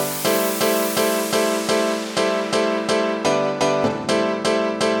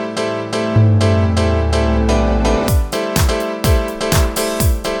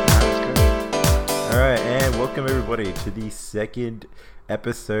everybody, to the second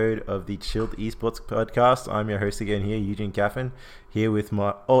episode of the Chilled Esports podcast. I'm your host again here, Eugene Caffin, here with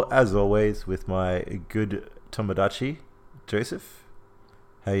my, as always, with my good Tomodachi, Joseph.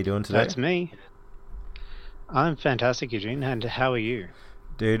 How you doing today? That's me. I'm fantastic, Eugene, and how are you?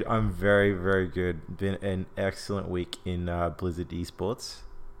 Dude, I'm very, very good. Been an excellent week in Blizzard Esports.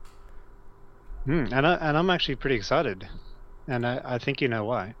 And I'm actually pretty excited, and I think you know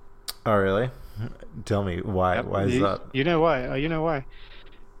why. Oh, really? Tell me why. Yep. Why is that? You know why? You know why?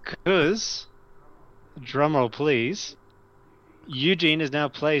 Because, drumroll please, Eugene is now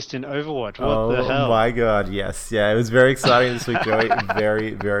placed in Overwatch. What the hell? Oh my god, yes. Yeah, it was very exciting this week, Joey.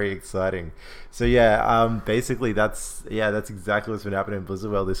 Very, very exciting. So basically that's exactly what's been happening in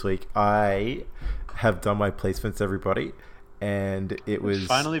Blizzard World this week. I have done my placements, everybody, and it was...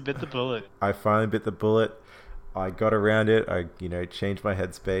 Finally bit the bullet. I finally bit the bullet. I got around it. I, changed my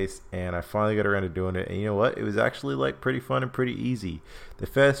headspace, and I finally got around to doing it. And you know what? It was actually pretty fun and pretty easy. The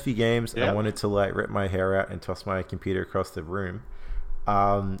first few games, I wanted to rip my hair out and toss my computer across the room.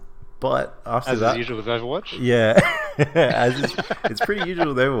 But after that, as usual with Overwatch. Yeah, it's pretty usual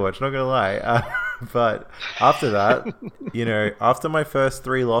with Overwatch. Not gonna lie. But after that, after my first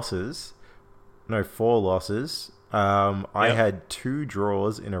four losses, I had 2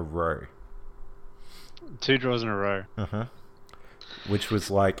 draws in a row. 2 draws in a row. Which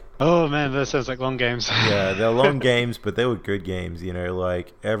was like... Oh man, that sounds like long games. Yeah, they're long games, but they were good games,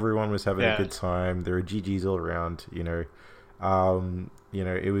 everyone was having a good time. There were GGs all around, it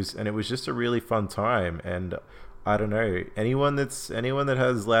was just a really fun time. And I don't know, anyone that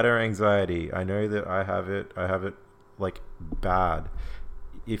has ladder anxiety, I know that I have it bad.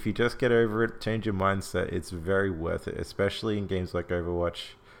 If you just get over it, change your mindset, it's very worth it, especially in games like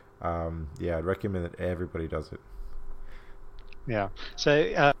Overwatch. I'd recommend that everybody does it. Yeah.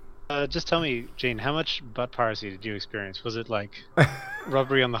 So, just tell me, Gene, how much butt piracy did you experience? Was it like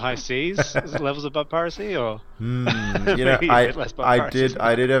robbery on the high seas levels of butt piracy, or? I did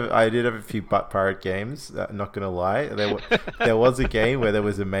have a few butt pirate games. Not gonna lie, there was a game where there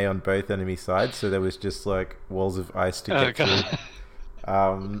was a Mei on both enemy sides, so there was just walls of ice to get through.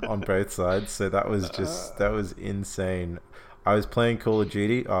 On both sides, so that was insane. I was playing Call of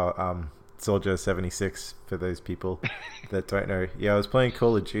Duty, Soldier 76 for those people that don't know. Yeah, I was playing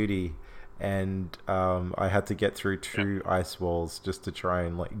Call of Duty, and I had to get through 2 ice walls just to try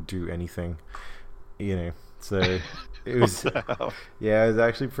and do anything, So it was, it was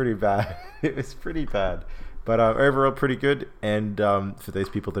actually pretty bad. It was pretty bad, but overall pretty good. And for those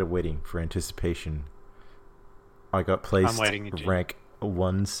people that are waiting for anticipation, I got placed rank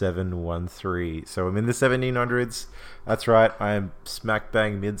 1713, so I'm in the 1700s. That's right, I am smack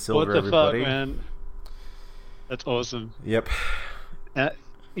bang mid silver. What the everybody. fuck, man? That's awesome. Yep.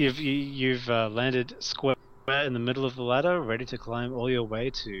 You've landed square in the middle of the ladder, ready to climb all your way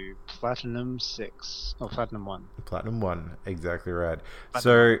to Platinum 6 or Platinum 1. Platinum 1, exactly right.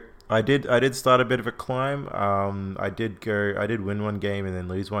 So I did start a bit of a climb. I did win one game and then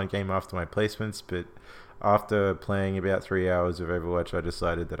lose one game after my placements, but after playing about 3 hours of Overwatch, I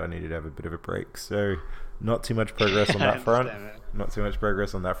decided that I needed to have a bit of a break. So, not too much progress on that front.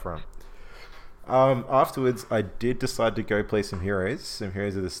 Afterwards, I did decide to go play some Heroes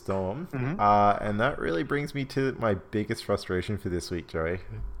of the Storm. And that really brings me to my biggest frustration for this week, Joey.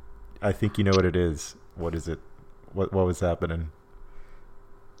 I think you know what it is. What is it? What was happening?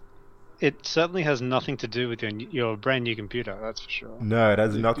 It certainly has nothing to do with your brand new computer, that's for sure. No, it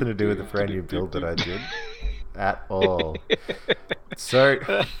has nothing to do with the brand new build that I did at all. So,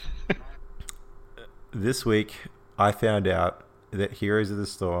 this week, I found out that Heroes of the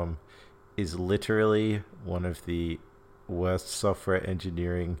Storm is literally one of the worst software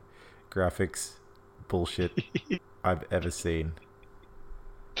engineering graphics bullshit I've ever seen.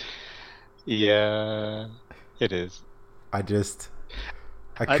 Yeah, it is.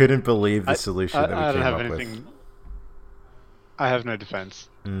 I couldn't believe the solution that we came up with. I have no defense.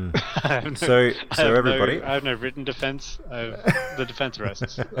 So everybody... I have no written defense. The defense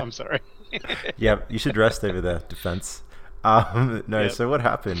rests. I'm sorry. Yeah, you should rest over there, defense. So what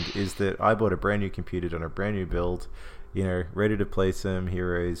happened is that I bought a brand new computer, done a brand new build, ready to play some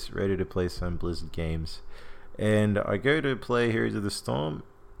Heroes, ready to play some Blizzard games. And I go to play Heroes of the Storm.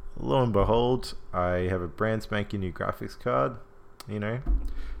 Lo and behold, I have a brand spanking new graphics card.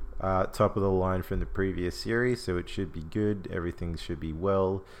 Top of the line from the previous series, so it should be good. Everything should be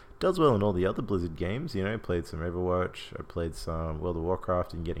well. Does well in all the other Blizzard games. Played some Overwatch. I played some World of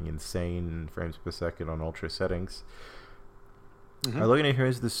Warcraft and getting insane frames per second on ultra settings. I look at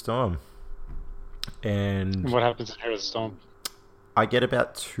Heroes of the Storm, and what happens in Heroes of the Storm? I get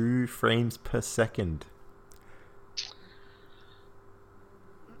about 2 frames per second.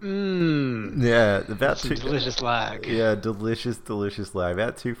 Mmm. Yeah, about Some delicious lag. Yeah, delicious lag.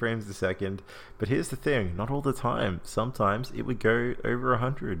 About 2 frames a second. But here's the thing: not all the time. Sometimes it would go over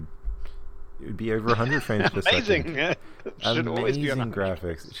 100. It would be over 100 frames per second. Amazing. It should always be on Amazing 100.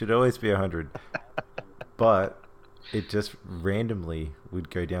 graphics. It should always be 100. But it just randomly would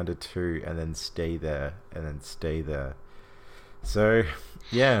go down to 2 and then stay there and then stay there. So,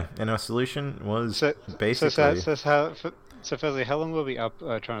 yeah, and our solution was basically... So firstly, how long were we up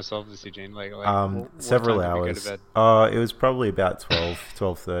trying to solve this, Eugene? Several what time did we hours. go to bed? It was probably about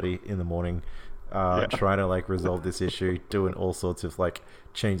 12:30 in the morning. Trying to like resolve this issue, doing all sorts of like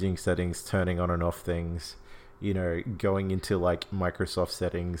changing settings, turning on and off things, going into like Microsoft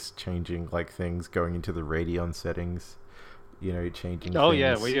settings, changing like things, going into the Radeon settings, changing Oh things.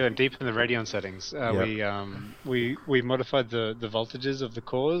 yeah, we went deep in the Radeon settings. Yep. We modified the voltages of the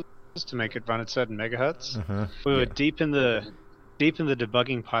cores to make it run at certain megahertz. Mhm. We were Yeah. deep in the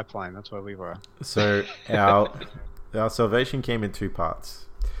debugging pipeline. That's where we were. So our salvation came in 2 parts.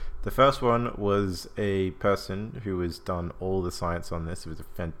 The first one was a person who has done all the science on this. It was a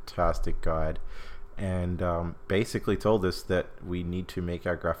fantastic guide, and basically told us that we need to make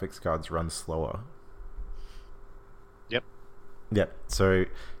our graphics cards run slower. Yep. Yep. So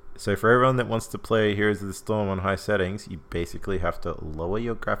for everyone that wants to play Heroes of the Storm on high settings, you basically have to lower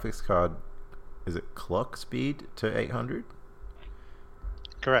your graphics card. Is it clock speed to 800?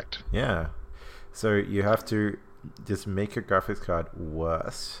 Correct. Yeah. So you have to just make your graphics card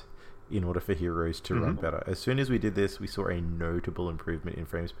worse in order for Heroes to run better. As soon as we did this, we saw a notable improvement in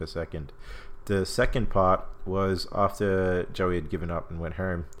frames per second. The second part was after Joey had given up and went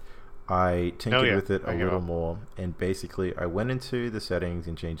home. I tinkered with it a little more, and basically I went into the settings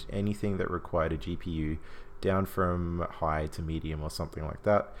and changed anything that required a GPU down from high to medium or something like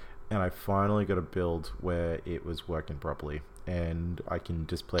that, and I finally got a build where it was working properly, and I can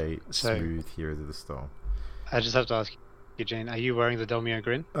just play smooth Heroes of the Storm. I just have to ask you, Jane, are you wearing the Domio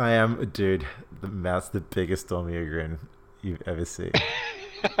grin? I am, dude. That's the biggest Domio grin you've ever seen.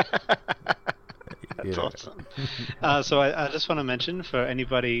 That's awesome. So I just want to mention for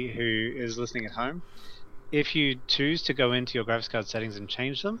anybody who is listening at home, if you choose to go into your graphics card settings and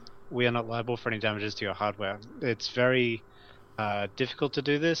change them, we are not liable for any damages to your hardware. It's very difficult to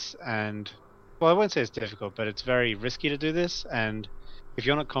do this, and well, I won't say it's difficult, but it's very risky to do this, and if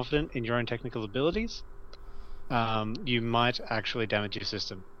you're not confident in your own technical abilities, you might actually damage your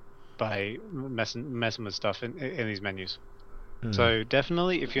system by messing with stuff in these menus. So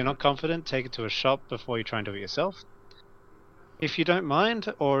definitely, if you're not confident, take it to a shop before you try and do it yourself. If you don't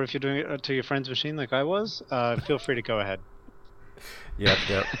mind, or if you're doing it to your friend's machine like I was, feel free to go ahead.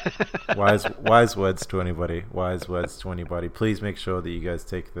 Yep. Wise words to anybody. Wise words to anybody. Please make sure that you guys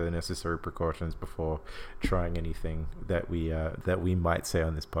take the necessary precautions before trying anything that we might say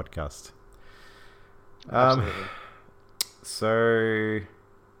on this podcast. Absolutely. So, a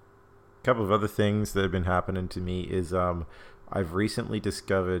couple of other things that have been happening to me is I've recently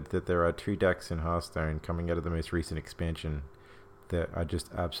discovered that there are 2 decks in Hearthstone coming out of the most recent expansion that are just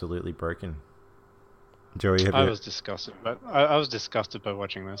absolutely broken. Joey, I was disgusted, but I was disgusted by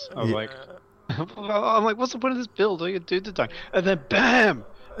watching this. I was I'm like, what's the point of this build? All you dudes are dying, and then bam!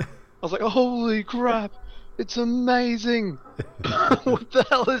 I was like, holy crap! It's amazing! What the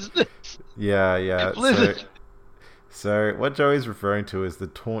hell is this? Yeah. Blizzard. So what Joey's referring to is the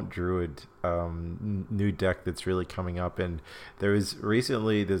Taunt Druid new deck that's really coming up, and there's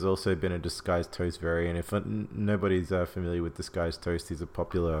also been a Disguised Toast variant. If nobody's familiar with Disguised Toast, he's a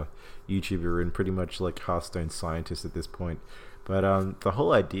popular YouTuber and pretty much like Hearthstone scientist at this point. But the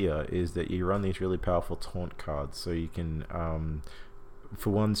whole idea is that you run these really powerful taunt cards, so you can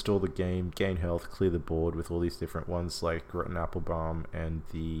for one, stall the game, gain health, clear the board with all these different ones like Rotten Applebaum and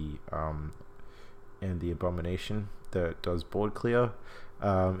the Abomination that does board clear,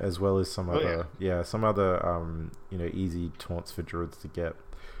 as well as some other easy taunts for druids to get.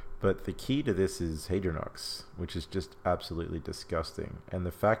 But the key to this is Hadronox, which is just absolutely disgusting, and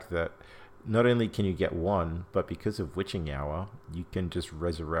the fact that not only can you get one, but because of Witching Hour, you can just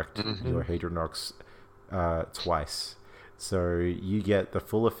resurrect your Hadronox twice. So you get the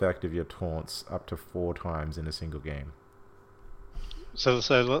full effect of your taunts up to 4 times in a single game. So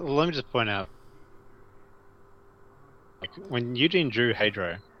let me just point out, like, when Eugene drew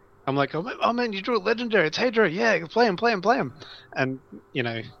Hadro, I'm like, oh man, you drew a legendary, it's Hadro, yeah, play him. And, you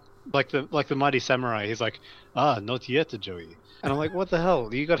know, like the mighty samurai, he's like, not yet, Joey. And I'm like, what the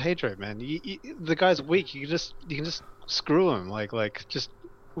hell? You got Hadro, man. The guy's weak. You can just screw him. Like just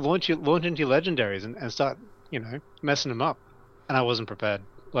launch into your legendaries and start, messing him up. And I wasn't prepared.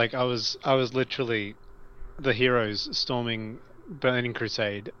 Like I was literally the heroes storming Burning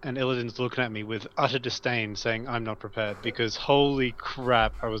Crusade, and Illidan's looking at me with utter disdain, saying I'm not prepared because holy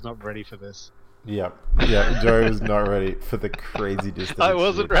crap, I was not ready for this. Yep. Joe was not ready for the craziness. I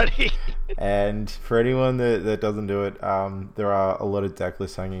wasn't ready. And for anyone that doesn't do it, there are a lot of deck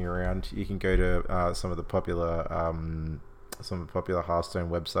lists hanging around. You can go to some of the popular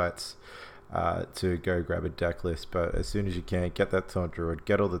Hearthstone websites to go grab a deck list. But as soon as you can, get that Taunt Druid,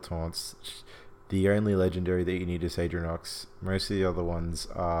 get all the taunts. The only legendary that you need is Adrenox. Most of the other ones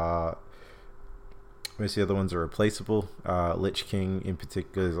are replaceable. Lich King in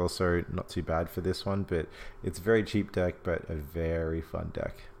particular is also not too bad for this one, but it's a very cheap deck, but a very fun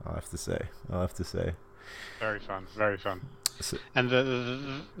deck. I'll have to say. Very fun. So, and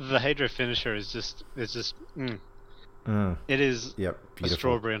the Hydro finisher is just it is beautiful. A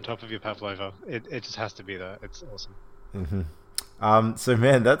strawberry on top of your Pavlova. It just has to be there. It's awesome. Mm-hmm. So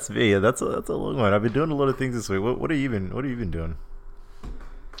man, that's me. That's a long one. I've been doing a lot of things this week. What have you been doing?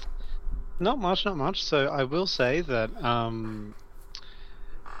 Not much. So I will say that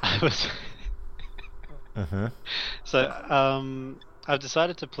I was. So I've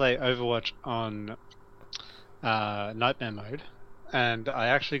decided to play Overwatch on Nightmare mode, and I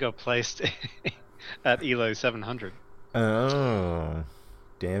actually got placed at Elo 700. Oh,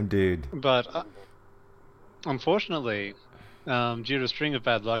 damn, dude! But unfortunately, due to a string of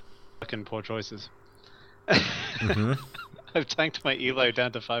bad luck and poor choices. I've tanked my Elo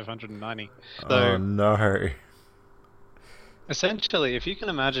down to 590. So, oh no! Essentially, if you can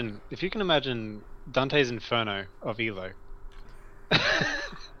imagine Dante's Inferno of Elo,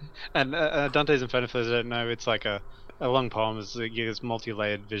 and Dante's Inferno, for those who don't know, it's like a long poem. It's this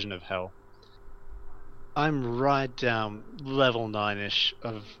multi-layered vision of hell. I'm right down level 9-ish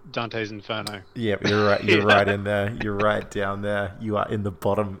of Dante's Inferno. Yep, you're right. You're right in there. You're right down there. You are in the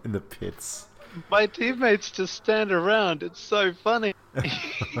bottom, in the pits. My teammates just stand around. It's so funny.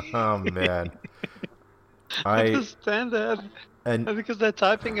 Oh man, I just stand there, and because they're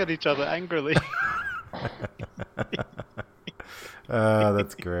typing at each other angrily.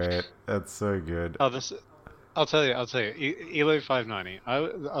 That's great. That's so good. I'll tell you. Elo 590. I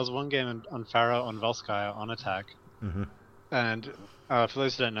was one game on Pharah on Volskaya on attack, and for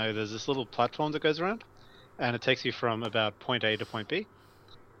those who don't know, there's this little platform that goes around, and it takes you from about point A to point B.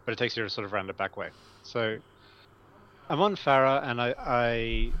 But it takes you sort of around the back way. So I'm on Pharah, and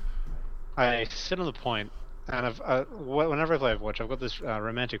I sit on the point, and whenever I play Overwatch, I've got this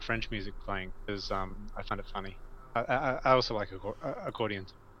romantic French music playing because I find it funny. I also like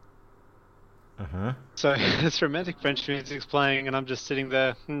accordions. So this romantic French music's playing, and I'm just sitting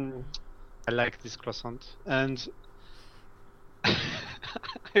there. I like this croissant, and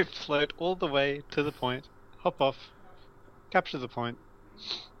I float all the way to the point, hop off, capture the point.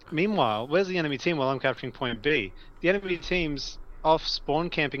 Meanwhile, where's the enemy team while I'm capturing point B? The enemy team's off spawn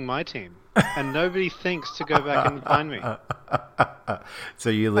camping my team, and nobody thinks to go back and find me. So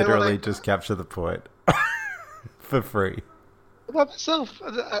you literally just capture the point for free. By myself,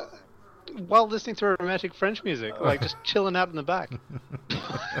 while listening to romantic French music, like just chilling out in the back.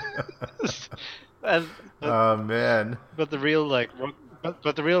 Oh man! But the real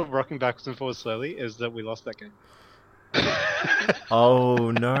rocking backwards and forwards slowly is that we lost that game.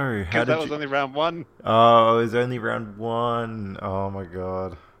 Oh no! Because that was only round 1. Oh, it was only round 1. Oh my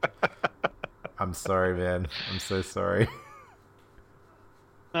god! I'm sorry, man. I'm so sorry.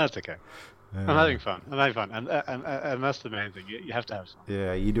 That's okay. I'm having fun, and that's the main thing. You have to have fun.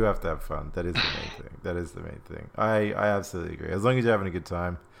 Yeah, you do have to have fun. That is the main thing. I absolutely agree. As long as you're having a good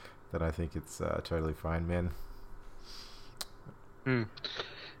time, then I think it's totally fine, man.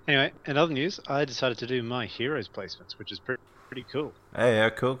 Anyway, in other news, I decided to do my heroes placements, which is pretty cool. Hey, yeah,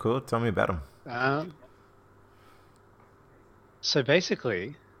 cool. Tell me about them. So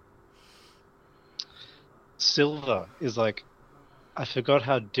basically, Silver is like, I forgot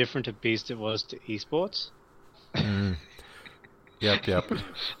how different a beast it was to esports. Yep.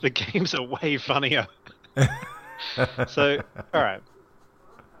 The games are way funnier. So, all right.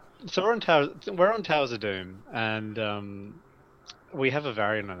 So we're on Towers of Doom, and we have a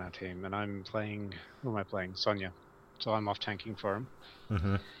Varian on our team, and I'm playing. Who am I playing? Sonya. So I'm off tanking for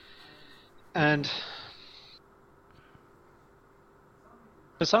him. And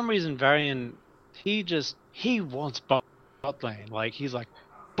for some reason, Varian, he wants bot lane. Like he's like,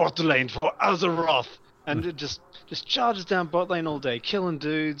 bot lane for Azeroth, and it just charges down bot lane all day, killing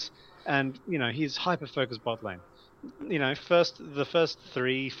dudes, and he's hyper focused bot lane. The first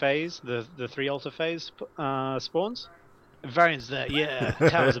 3 phase, the 3 altar phase spawns. Varian's there, yeah.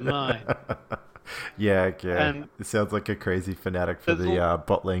 Towers are mine. Yeah, okay. And it sounds like a crazy fanatic for the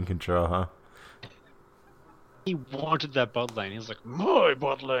bot lane control, huh? He wanted that bot lane. He was like, my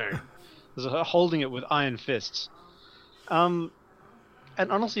bot lane. He was holding it with iron fists. And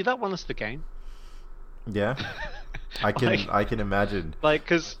honestly, that won us the game. Yeah, I can imagine. Like,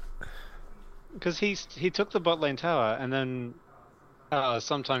 because he took the bot lane tower, and then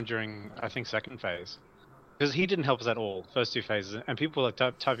sometime during, I think, second phase, because he didn't help us at all first two phases, and people were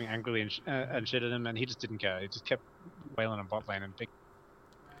like typing angrily and shit at him, and he just didn't care. He just kept wailing on bot lane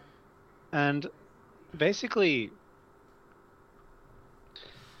and basically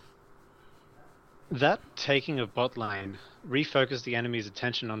that taking of bot lane refocused the enemy's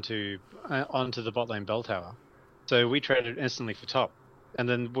attention onto the bot lane bell tower, so we traded instantly for top, and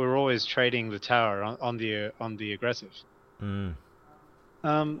then we're always trading the tower on the aggressive.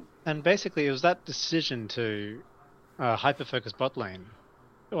 And basically it was that decision to hyper focus bot lane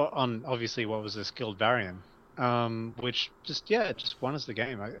on obviously what was a skilled Varian, which just won us the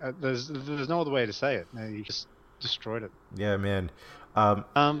game. There's no other way to say it. You just destroyed it. Yeah, man.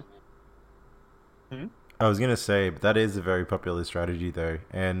 Hmm? I was gonna say that is a very popular strategy though,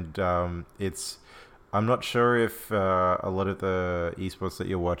 and I'm not sure if a lot of the esports that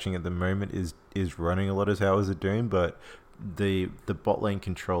you're watching at the moment is running a lot of Towers of Doom, but the bot lane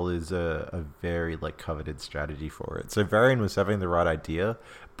control is a very like coveted strategy for it. So Varian was having the right idea,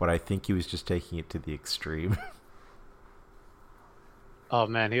 but I think he was just taking it to the extreme. Oh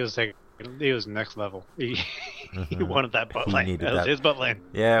man, he was next level. He wanted that bot lane. That was his bot lane.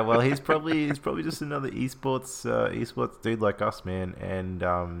 Yeah, well, he's probably just another esports dude like us, man, and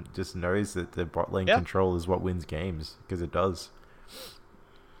just knows that the bot lane control is what wins games, because it does.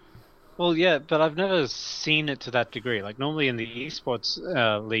 Well, yeah, but I've never seen it to that degree. Like normally in the esports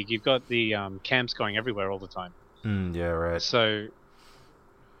league, you've got the camps going everywhere all the time. Yeah, right. So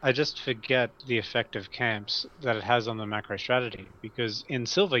I just forget the effect of camps that it has on the macro strategy, because in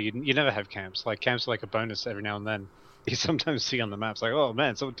Silver you never have camps. Like camps are like a bonus every now and then. You sometimes see on the maps like, oh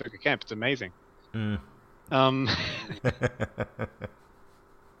man, someone took a camp. It's amazing.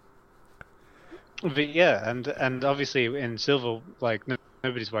 But yeah, and obviously in Silver, like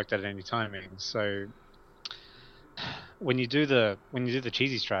nobody's worked out any timing. So when you do the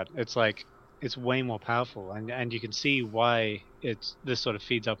cheesy strat, it's like it's way more powerful, and you can see why this sort of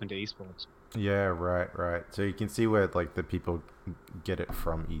feeds up into esports. Yeah, right. So you can see where like the people get it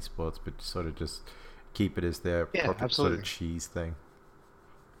from esports, but sort of just keep it as their proper sort of cheese thing.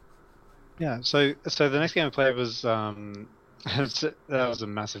 Yeah. So the next game I played was that was a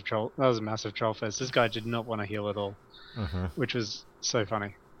massive troll. That was a massive troll fest. This guy did not want to heal at all, which was so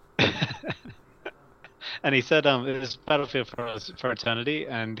funny. And he said, "It's Battlefield for Eternity,"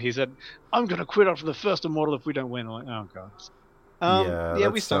 and he said, "I'm gonna quit after the first Immortal if we don't win." I'm like, oh god. Yeah,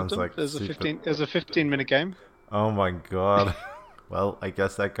 we stopped him. Like it was a 15-minute game. Oh my god. Well, I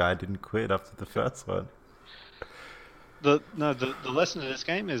guess that guy didn't quit after the first one. The lesson of this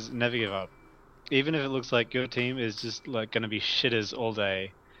game is never give up. Even if it looks like your team is just like gonna be shitters all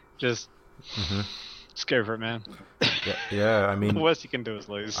day, just go for it, man. Yeah, I mean, the worst you can do is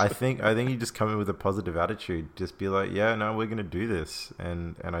lose. I think you just come in with a positive attitude. Just be like, yeah, no, we're gonna do this,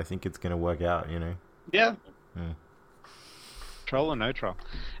 and I think it's gonna work out. You know. Yeah. Troll or no troll.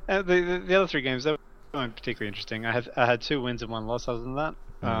 The other three games, they weren't particularly interesting. I had 2 wins and 1 loss. Other than that,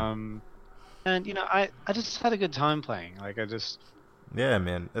 and you know, I just had a good time playing. Like I just. Yeah,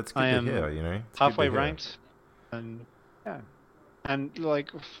 man, that's good to hear. You know, it's halfway ranked, and yeah. And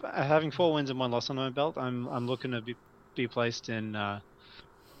like having 4 wins and 1 loss on my belt, I'm looking to be placed in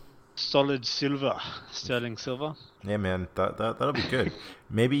solid silver, sterling silver. Yeah, man, that'll be good.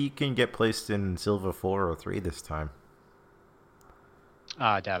 Maybe you can get placed in silver 4 or 3 this time.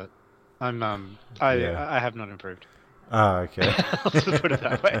 I doubt it. I have not improved. Okay. I'll just put it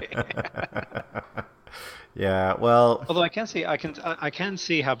that way. Yeah, well. Although I can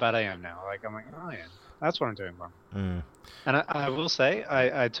see how bad I am now. Like I'm like, oh yeah, that's what I'm doing wrong. And I will say,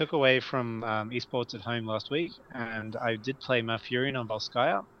 I took away from esports at home last week, and I did play Malfurion on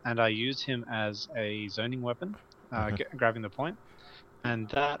Volskaya, and I used him as a zoning weapon, grabbing the point, and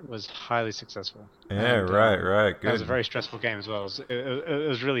that was highly successful. Yeah, and, right. Good. It was a very stressful game as well. It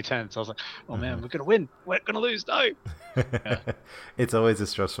was really tense. I was like, oh man, we're gonna win. We're gonna lose. No. Yeah. It's always a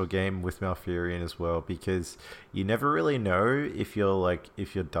stressful game with Malfurion as well, because you never really know if your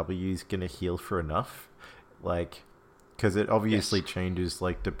W's gonna heal for enough, like. Because it obviously changes,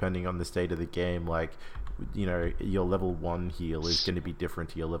 like, depending on the state of the game. Like, you know, your level 1 heal is going to be different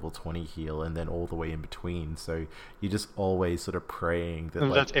to your level 20 heal, and then all the way in between. So you're just always sort of praying that,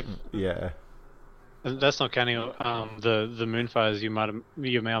 like, yeah. That's not counting the moonfires you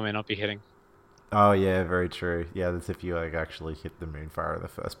may or may not be hitting. Oh yeah, very true. Yeah, that's if you like actually hit the moonfire in the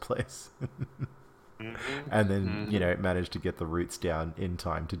first place. and then manage to get the roots down in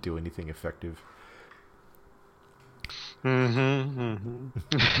time to do anything effective. All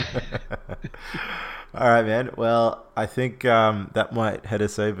right, man. Well, I think that might head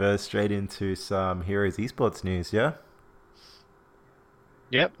us over straight into some Heroes Esports news. Yeah.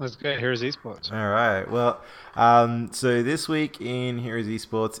 Yep, let's go. Heroes Esports. All right. Well, so this week in Heroes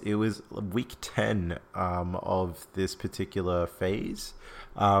Esports, it was week 10 of this particular phase,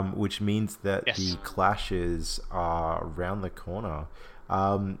 which means that the clashes are around the corner.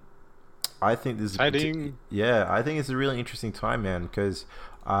 I think this is I think it's a really interesting time, man, because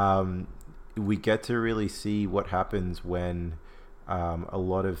we get to really see what happens when a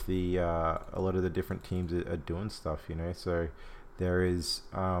lot of the different teams are doing stuff, So there is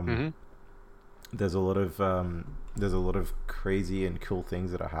there's a lot of crazy and cool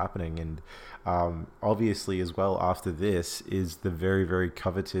things that are happening, and obviously as well after this is the very, very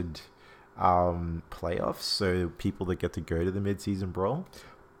coveted playoffs, so people that get to go to the mid-season brawl.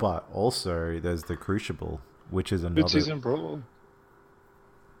 But also there's the Crucible, which is another mid-season brawl.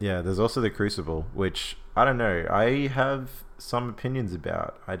 Yeah, there's also the Crucible, which I don't know. I have some opinions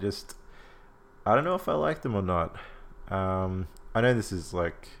about. I don't know if I like them or not. I know this is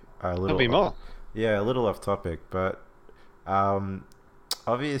like a little a little off topic, but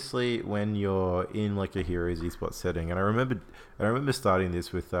obviously when you're in like a Heroes Esports setting, and I remember starting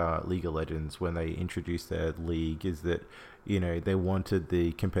this with League of Legends when they introduced their league, is that they wanted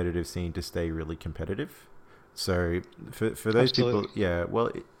the competitive scene to stay really competitive. So for those people,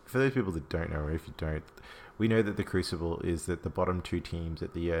 for those people that don't know, or if you don't, we know that the Crucible is that the bottom two teams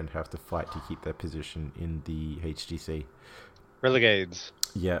at the end have to fight to keep their position in the HGC. Relegades.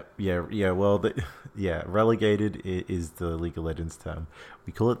 Yeah. Well, relegated is the League of Legends term.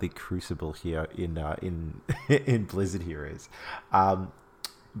 We call it the Crucible here in in Blizzard Heroes.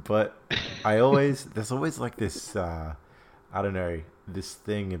 But there's always like this. I don't know, this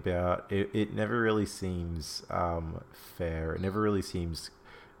thing about it. It never really seems fair. It never really seems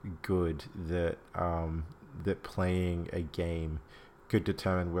good that that playing a game could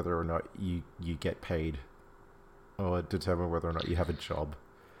determine whether or not you get paid, or determine whether or not you have a job.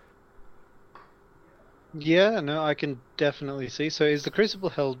 Yeah, no, I can definitely see. So is the Crucible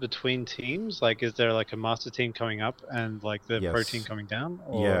held between teams? Like, is there like a master team coming up and like the pro team coming down?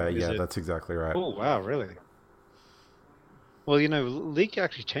 Or that's exactly right. Oh, wow, really? Well, League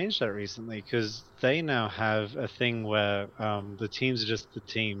actually changed that recently because they now have a thing where the teams are just the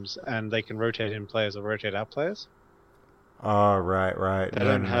teams, and they can rotate in players or rotate out players. Oh, right. They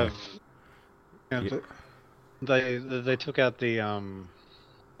don't have. They took out the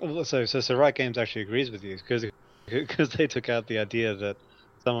So Riot Games actually agrees with you because they took out the idea that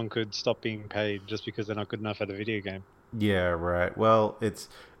someone could stop being paid just because they're not good enough at a video game. Yeah, right. Well,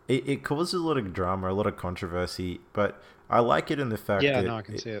 it causes a lot of drama, a lot of controversy, but I like it in the fact that I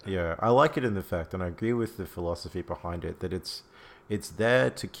can see it. Yeah, I like it in the fact, and I agree with the philosophy behind it, that it's there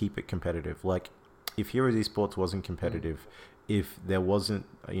to keep it competitive. Like, if Heroes Esports wasn't competitive, if there wasn't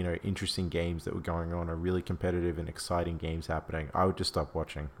interesting games that were going on, or really competitive and exciting games happening, I would just stop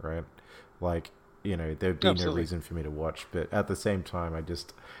watching, right? Like, there'd be no reason for me to watch. But at the same time,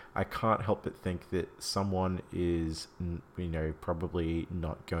 I can't help but think that someone is, probably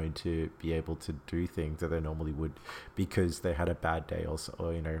not going to be able to do things that they normally would because they had a bad day or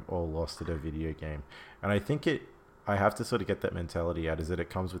lost at a video game. And I think I have to sort of get that mentality out, is that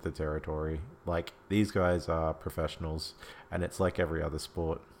it comes with the territory. Like, these guys are professionals, and it's like every other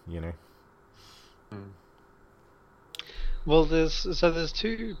sport, Well, there's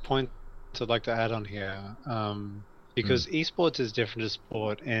 2 points I'd like to add on here, because esports is different to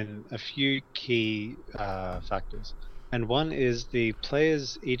sport in a few key factors, and one is the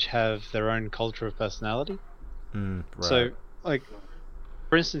players each have their own culture of personality. Right. So, like,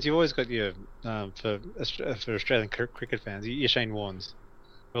 for instance, you've always got your for Australian cricket fans, your Shane Warnes,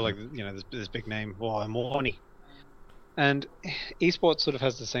 or like this big name, I'm Warnie, and esports sort of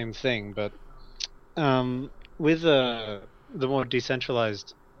has the same thing, but with the more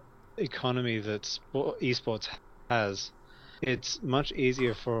decentralized economy that esports has, it's much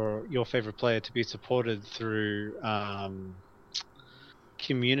easier for your favorite player to be supported through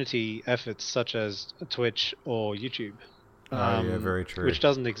community efforts such as Twitch or YouTube. Yeah, very true. Which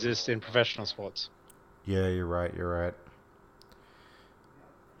doesn't exist in professional sports. Yeah, you're right.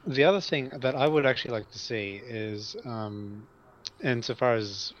 The other thing that I would actually like to see is, insofar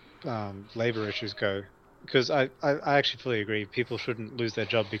as labor issues go, because I actually fully agree, people shouldn't lose their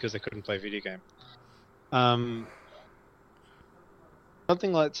job because they couldn't play a video game.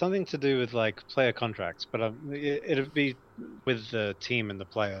 something to do with like player contracts, but it'd be with the team and the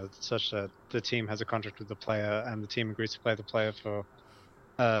player, such that the team has a contract with the player, and the team agrees to play the player for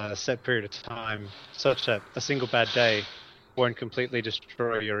a set period of time, such that a single bad day won't completely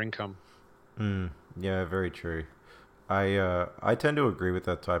destroy your income. Yeah, very true. I tend to agree with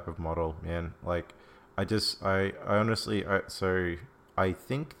that type of model, man. Like, I honestly, so I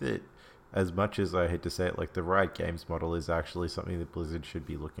think that as much as I hate to say it, like the Riot Games model is actually something that Blizzard should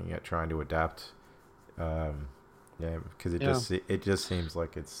be looking at trying to adapt. Um, yeah, because Yeah. it just seems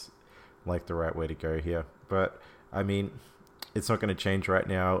like it's like the right way to go here. But I mean, it's not going to change right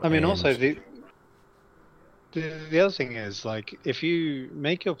now, I mean, also and the other thing is like if you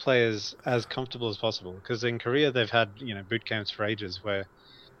make your players as comfortable as possible, because in Korea they've had boot camps for ages where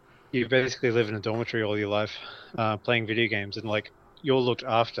you basically live in a dormitory all your life, playing video games, and like you're looked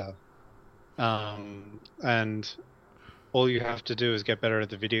after, and all you have to do is get better at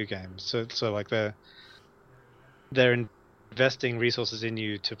the video games. So like they're investing resources in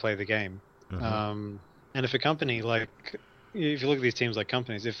you to play the game. mhm. And if a company like if you look at these teams like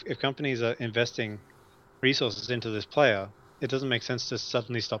companies, if companies are investing resources into this player, it doesn't make sense to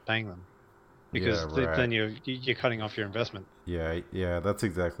suddenly stop paying them Yeah, because right. then you're cutting off your investment. Yeah, that's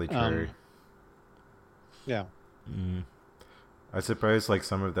exactly true. Um, yeah, Mm. I suppose like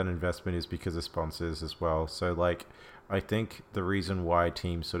some of that investment is because of sponsors as well. So like I think the reason why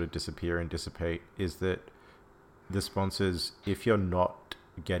teams sort of disappear and dissipate is that the sponsors, if you're not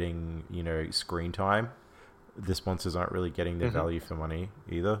getting, screen time, the sponsors aren't really getting their hmm value for money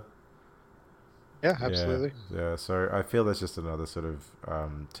either. yeah, Yeah, absolutely. yeah. So I feel that's just another sort of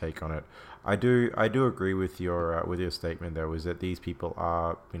take on it. I do agree with your statement though, is that these people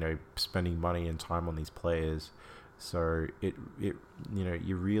are spending money and time on these players, so it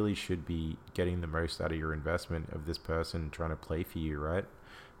you really should be getting the most out of your investment of this person trying to play for you, right?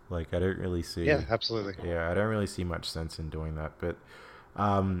 Like I don't really Yeah, see, absolutely. yeah, I don't really see much sense in doing that, but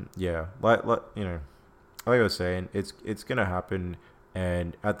yeah, like I was saying, it's gonna happen,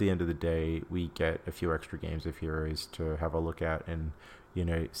 and at the end of the day, we get a few extra games of Heroes to have a look at, and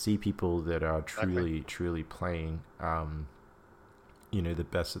see people that are Exactly. truly playing, the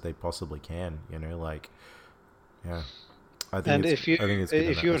best that they possibly can. Like yeah, And I think it's good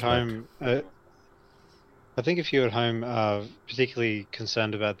in if that you're at respect. home, I think if you're at home are particularly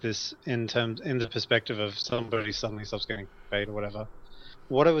concerned about this in the perspective of somebody suddenly stops getting paid or whatever,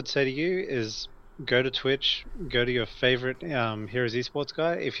 what I would say to you is go to Twitch, go to your favorite Heroes Esports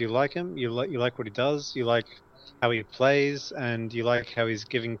guy. If you like him, you like what he does, you like how he plays, and you like how he's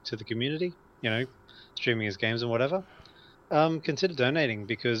giving to the community. Streaming his games and whatever. Consider donating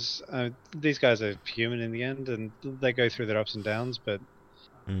because these guys are human in the end, and they go through their ups and downs. But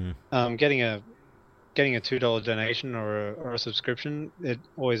Mm, getting a $2 donation or a subscription, it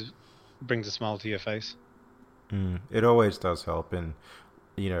always brings a smile to your face. it always does help, and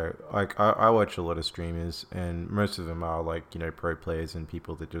like I watch a lot of streamers, and most of them are like pro players and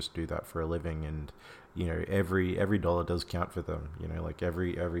people that just do that for a living, and every dollar does count for them. Like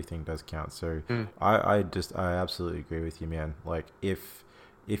everything does count. So Mm. I absolutely agree with you, man. Like if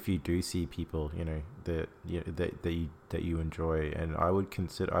you do see people that that you enjoy, and I would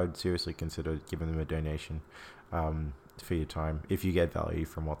seriously consider giving them a donation for your time if you get value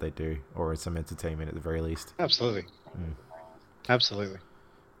from what they do, or some entertainment at the very least. Absolutely, Mm. absolutely.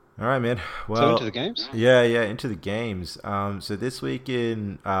 All right, man. So into the Well, games. yeah, into the games. So this week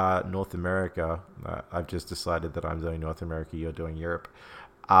in North America, I've just decided that I'm doing North America. You're doing Europe.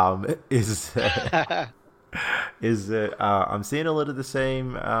 Is is that I'm seeing a lot of the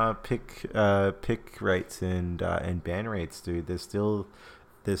same pick rates and ban rates, dude. There's still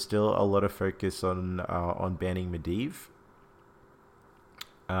a lot of focus on banning Medivh.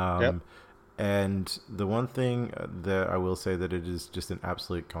 Yep. Um, and the one thing that I will say that it is just an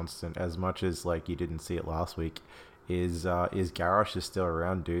absolute constant, as much as like you didn't see it last week, is Garrosh is still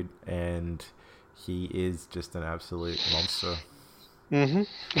around, dude, and he is just an absolute monster.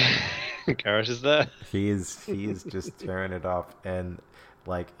 Garage is there. He is just tearing it up, and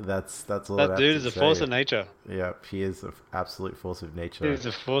like that's all I That have dude to is a force say. of nature. Yeah, he is an absolute force of nature. He's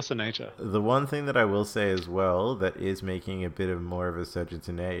a force of nature. The one thing that I will say as well that is making a bit of more of a surge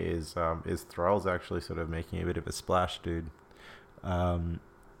today is Thrall's actually sort of making a bit of a splash, dude. Um,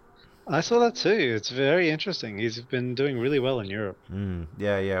 I saw that too. It's very interesting. He's been doing really well in Europe.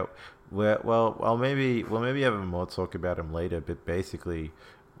 yeah, yeah. We'll maybe have a more talk about him later. But basically,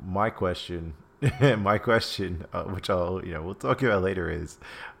 my question, my question, which we'll talk about later, is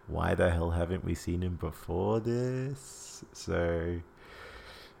why the hell haven't we seen him before this? So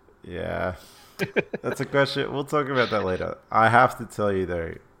yeah. That's a question. We'll talk about that later. I have to tell you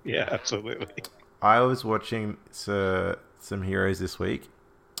though, Yeah, absolutely. I was watching some Heroes this week,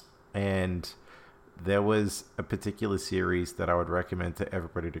 and there was a particular series that I would recommend to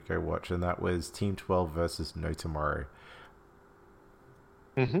everybody to go watch, and that was Team 12 versus No Tomorrow.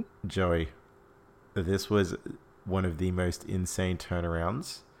 Mm-hmm. Joey, this was one of the most insane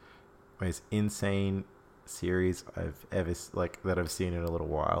turnarounds, most insane series I've ever that I've seen in a little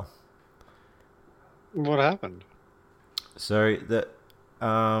while. What happened? So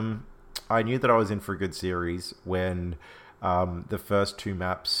I knew that I was in for a good series when the first two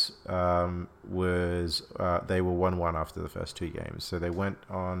maps was they were 1-1 after the first two games. So they went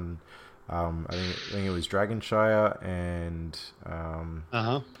on. I think it was Dragonshire and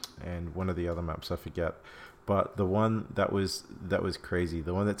and one of the other maps I forget. But the one that was crazy,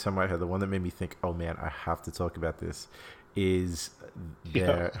 the one that turned my head, the one that made me think, oh man, I have to talk about this, is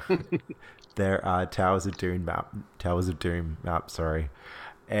their their Towers of Doom map. Sorry.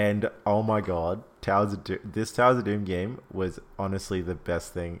 And oh my god, this Towers of Doom game was honestly the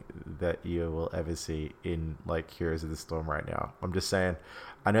best thing that you will ever see in like Heroes of the Storm right now. I'm just saying,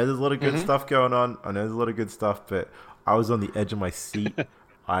 I know there's a lot of good stuff going on. I know there's a lot of good stuff, but I was on the edge of my seat.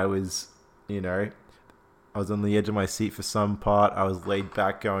 I was, I was on the edge of my seat for some part. I was laid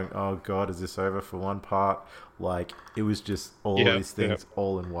back going, oh god, is this over for one part? Like, it was just all of these things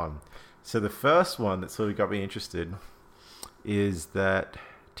all in one. So the first one that sort of got me interested is that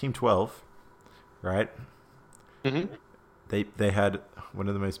Team 12, right? Mm-hmm. They had one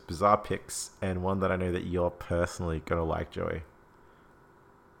of the most bizarre picks, and one that I know that you're personally going to like, Joey.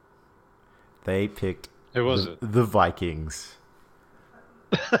 They picked the Vikings.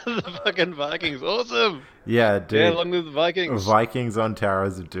 The fucking Vikings, awesome! Yeah, dude. Yeah, long live the Vikings. Vikings on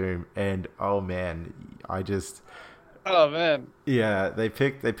Towers of Doom, and oh man, oh man, yeah, they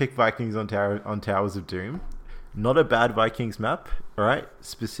picked Vikings on Towers of Doom. Not a bad Vikings map, all right?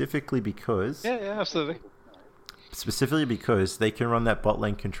 Specifically because absolutely. Specifically because they can run that bot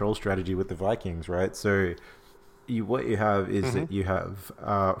lane control strategy with the Vikings, right? So what you have is that you have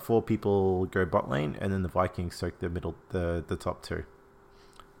 4 people go bot lane, and then the Vikings soak the top 2.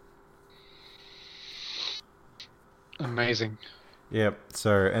 Amazing. Yep.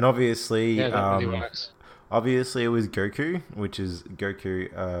 So, and obviously, that really works. Obviously, it was Goku,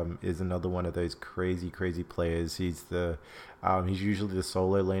 is another one of those crazy players. He's he's usually the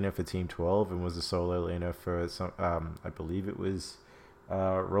solo laner for Team 12, and was a solo laner for some. I believe it was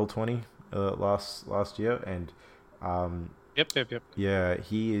Roll20 last year, and Yep. Yeah,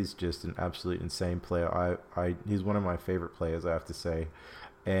 he is just an absolute insane player. He's one of my favorite players, I have to say,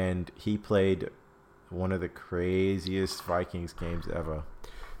 and he played one of the craziest Vikings games ever.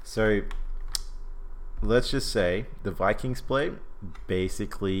 So let's just say the Vikings play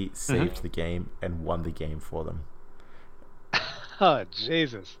basically saved the game and won the game for them. Oh,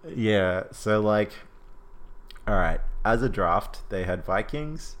 Jesus. Yeah, so like, all right, as a draft, they had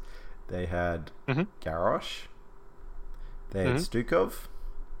Vikings, they had Garrosh, they had Stukov,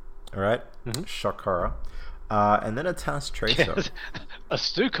 all right, shock horror, and then a Task Tracer. Yes. A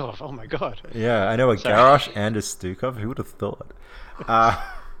Stukov, oh my god. Yeah, I know, Garrosh and a Stukov, who would have thought?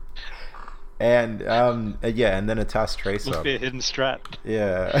 And and then a Task Tracer. Must be a hidden strat.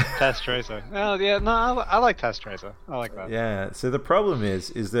 Yeah. Task Tracer. Oh yeah, no, I like Task Tracer. I like that. Yeah. So the problem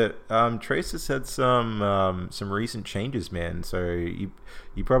is that Tracer's had some recent changes, man. So you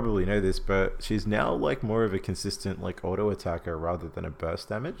probably know this, but she's now like more of a consistent like auto attacker rather than a burst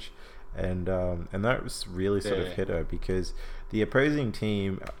damage, and that was really sort of hit her because the opposing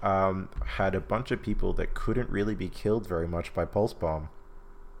team had a bunch of people that couldn't really be killed very much by Pulse Bomb.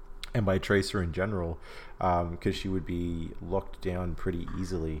 And by Tracer in general, because she would be locked down pretty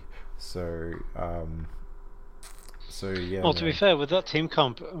easily. So yeah. Well, to be fair, with that team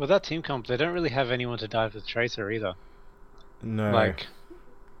comp, they don't really have anyone to dive with Tracer either. No. Like,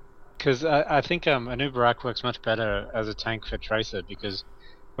 because I think Anu Barak works much better as a tank for Tracer, because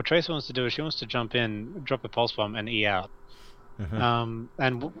what Tracer wants to do is she wants to jump in, drop a pulse bomb, and E out. And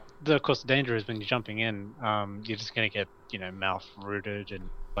of course the danger is when you're jumping in, you're just gonna get mouth rooted and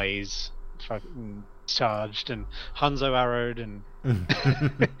Blaze fucking charged and Hanzo arrowed and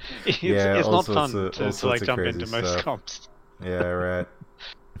it's not fun to like jump into most comps. Yeah, right.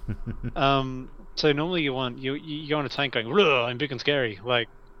 So normally you want a tank going and big and scary like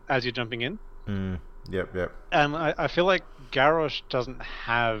as you're jumping in. Yep. And I feel like Garrosh doesn't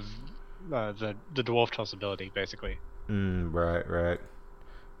have the dwarf toss ability basically. Right.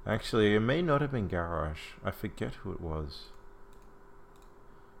 Actually, it may not have been Garrosh. I forget who it was.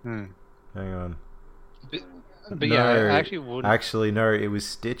 Hang on. But No, yeah, I actually wouldn't. actually, no, it was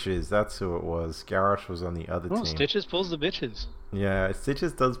Stitches. That's who it was. Garrosh was on the other Oh, team. Stitches pulls the bitches. Yeah,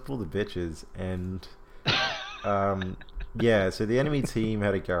 Stitches does pull the bitches, and um, yeah. So the enemy team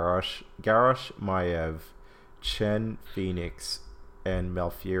had a Garrosh, Maiev, Chen, Phoenix, and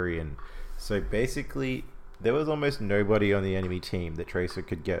Malfurion. So basically, there was almost nobody on the enemy team that Tracer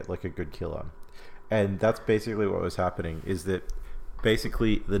could get like a good kill on, and that's basically what was happening. Is that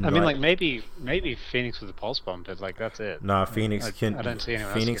basically the I mean, night? like maybe Phoenix with a pulse bomb, but like that's it. Nah, Like, Phoenix can. I don't see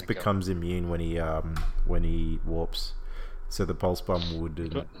anyone else Phoenix getting killed. becomes immune when he warps, so the pulse bomb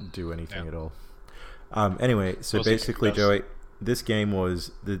wouldn't do anything at all. Anyway, so Also, basically, does. Joey, this game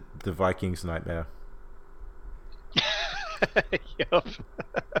was the Vikings' nightmare. Yup.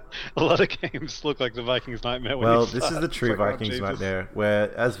 A lot of games look like the Vikings' nightmare. When Well, you this is start. the It's true like, oh, Vikings Jesus. nightmare,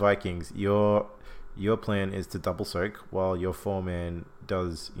 where as Vikings, your plan is to double soak while your foreman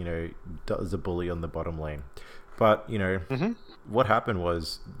does a bully on the bottom lane. But Mhm. what happened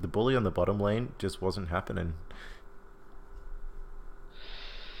was the bully on the bottom lane just wasn't happening.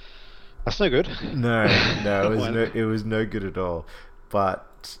 That's no good. No, When- it was no good at all.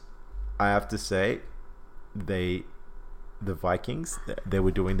 But I have to say, the Vikings, they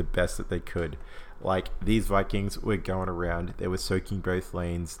were doing the best that they could. Like, these Vikings were going around, they were soaking both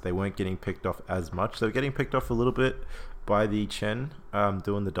lanes. They weren't getting picked off as much. They were getting picked off a little bit by the Chen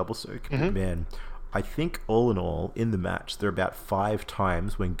doing the double soak. But Mhm. man, I think all in all in the match, there are about 5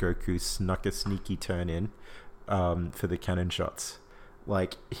 times when Goku snuck a sneaky turn in for the cannon shots.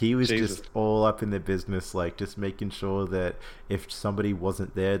 Like, he was Jesus. just all up in the business, like just making sure that if somebody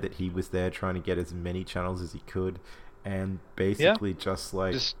wasn't there, that he was there trying to get as many channels as he could, and basically just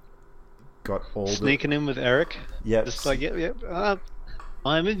like Just got all sneaking in with Eric. the Just like, yep.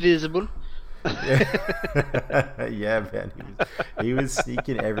 I'm invisible. yeah, man, he was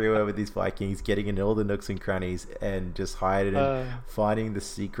sneaking everywhere with these Vikings, getting in all the nooks and crannies, and just hiding and finding the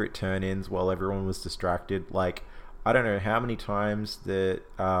secret turn-ins while everyone was distracted. Like, I don't know how many times that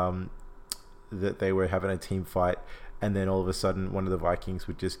that they were having a team fight, and then all of a sudden one of the Vikings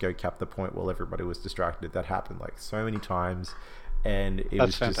would just go cap the point while everybody was distracted. That happened like so many times, and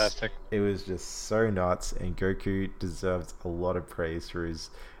That's fantastic. It was just so nuts, and Goku deserves a lot of praise for his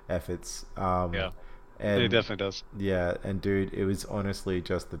efforts. Yeah, and he definitely does. yeah, and dude, it was honestly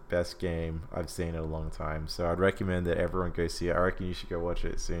just the best game I've seen in a long time. So I'd recommend that everyone go see it. I reckon you should go watch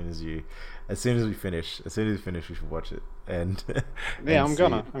it as soon as we finish. As soon as we finish, we should watch it and Yeah, and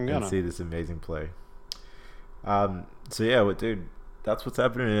I'm gonna see this amazing play. So yeah, dude, that's what's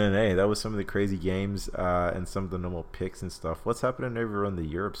happening in NA. That was some of the crazy games and some of the normal picks and stuff. What's happening over on the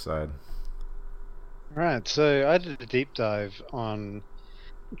Europe side? Right, so I did a deep dive on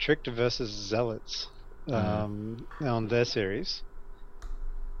Tricked versus Zealots on their series.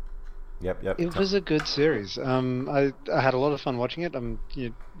 Yep. It was a good series. I had a lot of fun watching it. I'm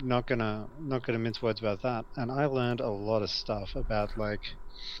not gonna mince words about that. And I learned a lot of stuff about, like,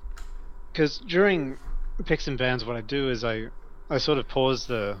 because during picks and bans, what I do is I sort of pause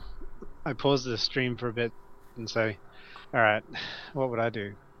the stream for a bit and say, all right, what would I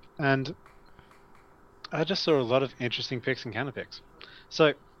do? And I just saw a lot of interesting picks and counter picks.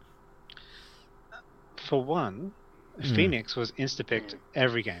 So, for one, Phoenix was insta-picked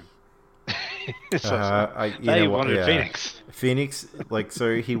every game. They wanted Phoenix. Phoenix, like,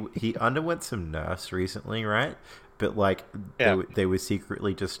 so he underwent some nerfs recently, right? But like, they were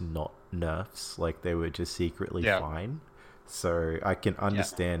secretly just not nerfs. Like, they were just secretly fine. So I can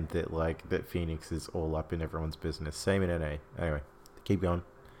understand that, like, that Phoenix is all up in everyone's business. Same in NA. Anyway, keep going.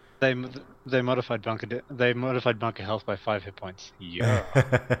 They modified bunker health by 5 hit points. Yeah.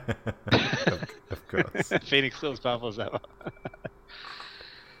 Of course. Phoenix still as powerful as ever.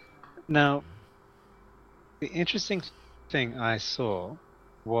 Now, the interesting thing I saw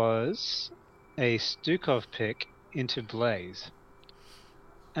was a Stukov pick into Blaze.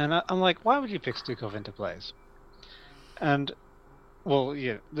 And I'm like, why would you pick Stukov into Blaze? And, well,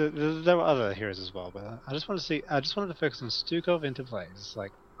 yeah, there were other heroes as well, but I just wanted to focus on Stukov into Blaze. It's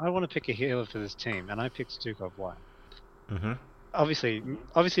like, I want to pick a healer for this team, and I picked Stukov. Why? Mm-hmm. Obviously,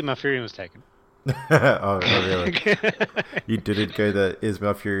 Malfurion was taken. Oh, really? You didn't go the is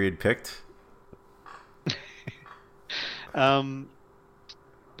Malfurion picked? But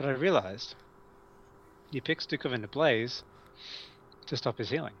I realized you pick Stukov into Blaze to stop his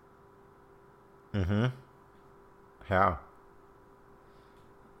healing. Mm-hmm. How?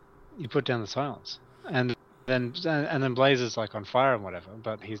 You put down the silence, and then Blaze is like on fire and whatever.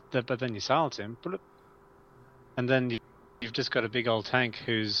 But then you silence him, and then you've just got a big old tank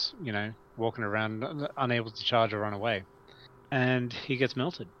who's walking around unable to charge or run away, and he gets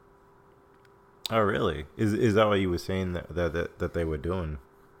melted. Oh, really? Is that what you were saying that they were doing?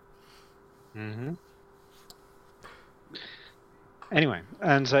 Mm-hmm. Anyway,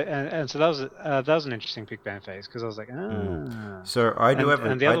 and so that was an interesting pick ban phase because I was like, ah. So And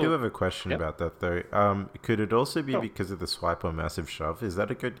the I other, do have a question yep. about that though. Could it also be Oh, because of the swipe or massive shove? Is that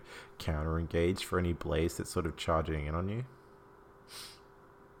a good counter engage for any blaze that's sort of charging in on you?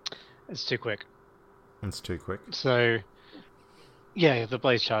 it's too quick. It's too quick. So yeah, the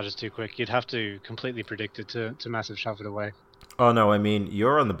blaze charge is too quick. You'd have to completely predict it to massive shove it away. Oh no, I mean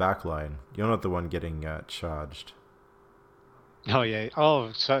you're on the back line. You're not the one getting charged. Oh yeah.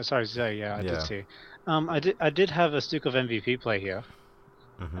 Oh, sorry. Yeah, I did Yeah. see. I did have a Stukov MVP play here.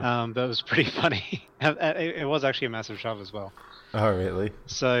 Mm-hmm. That was pretty funny. It was actually a massive shove as well. Oh really?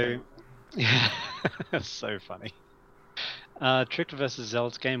 So yeah, that's so funny. Tricked versus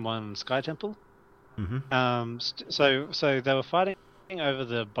Zealots game 1 Sky Temple. Mm-hmm. So they were fighting over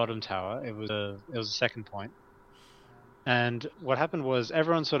the bottom tower. It was a second point. And what happened was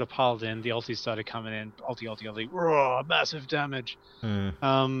everyone sort of piled in. The ultis started coming in. Ulti. Raw, massive damage.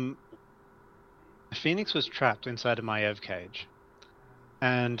 Mm. Phoenix was trapped inside a Maiev cage.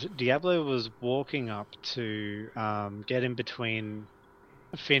 And Diablo was walking up to get in between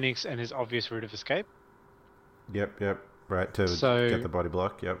Phoenix and his obvious route of escape. Yep. Right, to get the body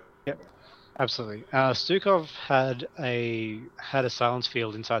block, yep. Yep, absolutely. Stukov had a silence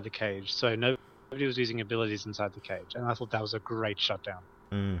field inside the cage, so nobody was using abilities inside the cage, and I thought that was a great shutdown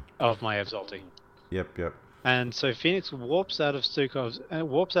of Maev's ulti. Yep. And so Phoenix warps out of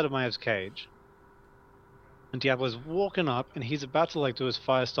Maev's cage, and Diablo's walking up, and he's about to like do his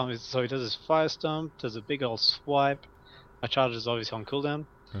firestorm. So he does his firestorm, does a big old swipe. A charge is obviously on cooldown,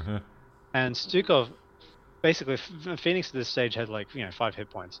 and Stukov. Basically, Phoenix at this stage had 5 hit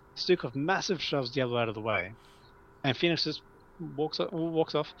points. Stukov massive shoves Diablo out of the way, and Phoenix just walks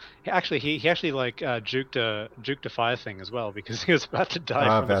off. He actually juked a fire thing as well because he was about to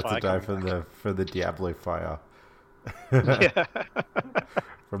die from the Diablo fire. Yeah.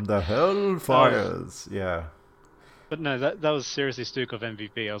 From the hell fires, yeah. But no, that was seriously Stukov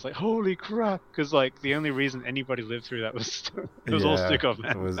MVP. I was like, holy crap, because the only reason anybody lived through that was all Stukov,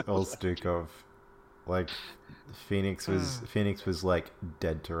 man. It was all Stukov. Phoenix was like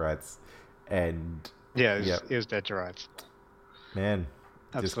dead to rights, and he was dead to rights. Man,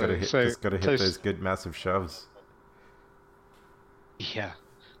 absolutely. Just gotta hit those good massive shoves. Yeah,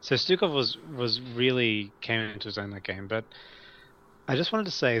 so Stukov was really came into his own that game. But I just wanted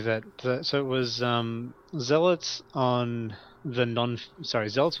to say that so it was Zealots on the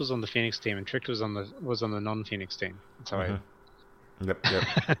Zealots was on the Phoenix team, and Tricked was on the non-Phoenix team. That's how I. Yep.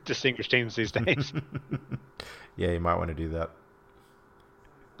 Distinguished teams these days. Yeah, you might want to do that.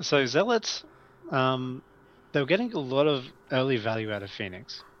 So Zealots, they were getting a lot of early value out of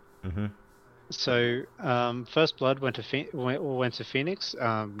Phoenix. So First Blood went to Phoenix.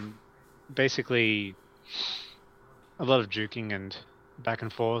 Basically, a lot of juking and back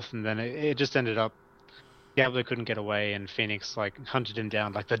and forth, and then it just ended up Diablo couldn't get away, and Phoenix hunted him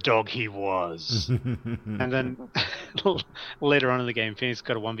down like the dog he was. And then later on in the game, Phoenix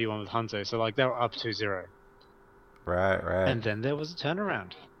got a 1v1 with Hanzo, so they were up 2-0. Right. And then there was a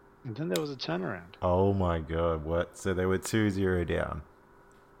turnaround. Oh my god, what? So they were 2-0 down.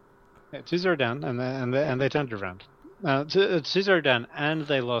 Yeah, 2-0 down, and they turned it around. 2-0 down, and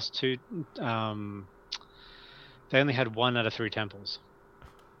they lost two. They only had 1 out of 3 temples.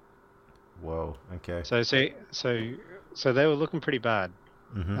 Whoa. Okay. So they were looking pretty bad.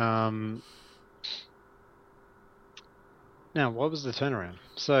 Now, what was the turnaround?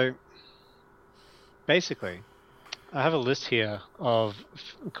 So basically, I have a list here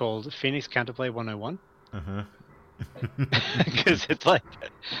called Phoenix Counterplay 101. Because it's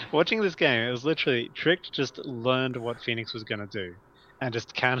watching this game, it was literally Tricked just learned what Phoenix was gonna do, and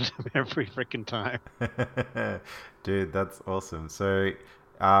just counted him every freaking time. Dude, that's awesome. So,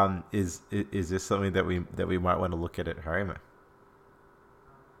 is this something that we might want to look at home?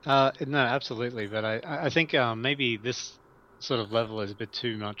 No, absolutely. But I think maybe this sort of level is a bit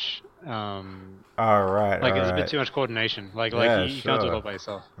too much. Right. It's a bit too much coordination. You can't do it all by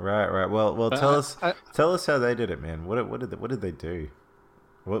yourself. Right. Well, tell us how they did it, man. What did they do?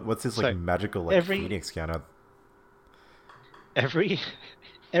 What's this magical Phoenix counter? Every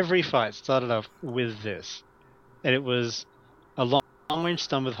fight started off with this, and it was a long range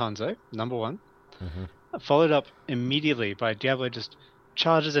stun with Hanzo, number 1, followed up immediately by Diablo just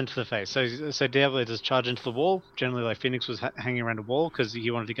charges into the face. So Diablo does charge into the wall. Generally, Phoenix was hanging around a wall because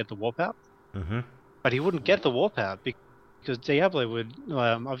he wanted to get the warp out. But he wouldn't get the warp out because Diablo would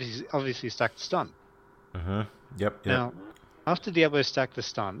obviously stack the stun. Yep. Now, after Diablo stacked the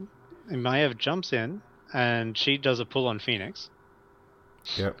stun, Maiev jumps in, and she does a pull on Phoenix.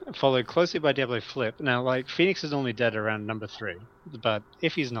 Yep. Followed closely by Diablo flip. Now, like, Phoenix is only dead around number 3, but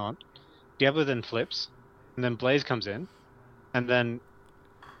if he's not, Diablo then flips, and then Blaze comes in, and then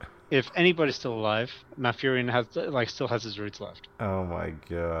if anybody's still alive, Malfurion still has his roots left. Oh my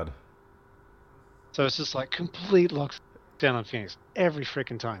god. So it's just like complete lockdown on Phoenix every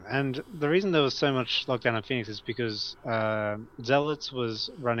freaking time. And the reason there was so much lockdown on Phoenix is because Zealots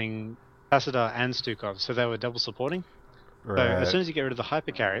was running Tassadar and Stukov, so they were double supporting. Right. So as soon as you get rid of the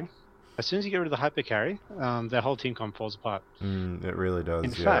hyper carry, their whole team comp falls apart. It really does.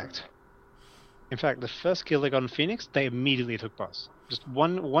 In fact, the first kill they got on Phoenix, they immediately took boss. Just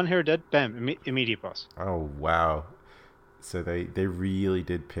one hero dead, bam, immediate boss. Oh wow. So they really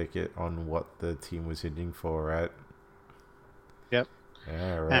did pick it on what the team was hitting for, right? Yep.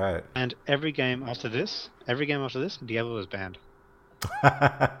 Yeah, right. And every game after this, Diablo was banned.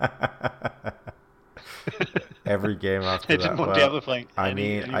 Every game after they that. didn't want Diablo playing. I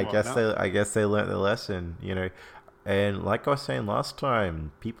guess they learnt their lesson, you know. And like I was saying last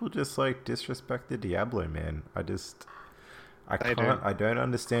time, people just like disrespect the Diablo, man. I don't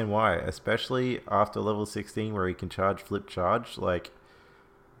understand why, especially after level 16 where he can flip charge, like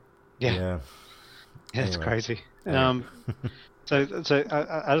yeah. It's crazy. So I just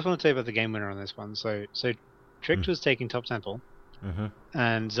want to tell you about the game winner on this one. So Tricked was taking top temple,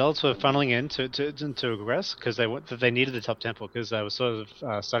 and Zealots were funneling in to aggress because they needed the top temple because they were sort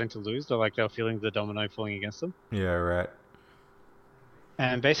of starting to lose. They were feeling the domino falling against them. Yeah, right.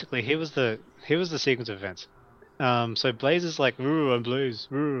 And basically, here was the sequence of events. So Blaze is like, "Ooh, I'm Blaze.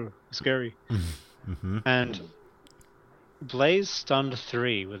 Ooh, scary." And Blaze stunned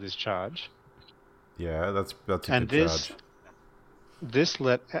 3 with his charge. Yeah, that's a good charge. This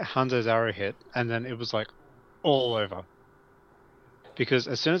let Hanzo's arrow hit, and then it was like all over. Because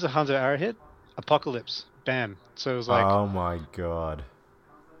as soon as the Hanzo arrow hit, Apocalypse, bam. So it was like, oh my god.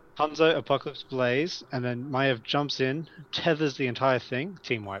 Hanzo, Apocalypse, Blaze, and then Maiev jumps in, tethers the entire thing,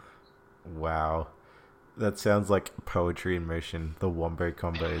 team wipe. Wow. That sounds like poetry in motion, the wombo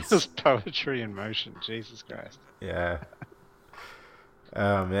combos. It's poetry in motion, Jesus Christ. Yeah.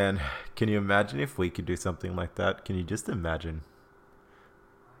 Oh man, can you imagine if we could do something like that? Can you just imagine?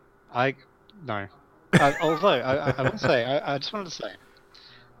 No. Although, I will say, I just wanted to say,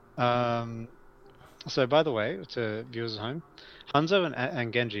 so by the way, to viewers at home, Hanzo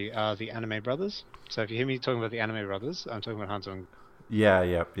and Genji are the anime brothers. So if you hear me talking about the anime brothers, I'm talking about Hanzo and...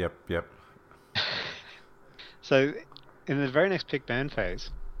 Yeah, yep. So, in the very next pick ban phase,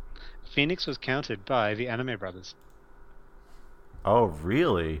 Phoenix was countered by the anime brothers. Oh,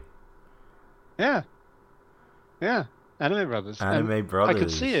 really? Yeah, anime brothers. Brothers. I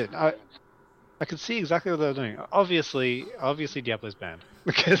could see it. I could see exactly what they were doing. Obviously Diablo's banned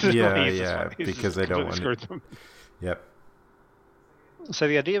because because they don't want to screw them. Yep. So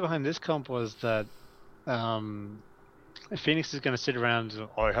the idea behind this comp was that Phoenix is going to sit around and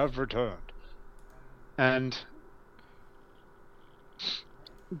I have returned, and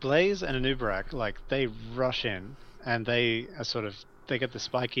Blaze and Anubarak, like, they rush in and they get the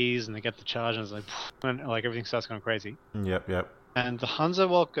spikies and they get the charge and it's like, and like everything starts going crazy. Yep. And the Hanzo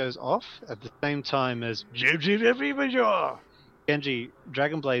walk goes off at the same time as Genji Dragon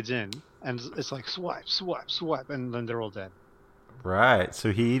Blades in, and it's like swipe, and then they're all dead. Right.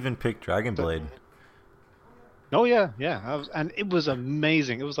 So he even picked Dragon Blade. Oh yeah. And it was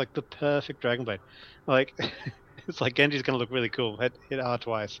amazing. It was like the perfect Dragon Blade. Like, it's like Genji's gonna look really cool. Hit R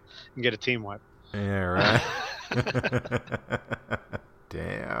twice and get a team wipe. Yeah, right.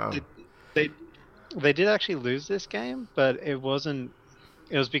 Damn. They did actually lose this game, but it wasn't.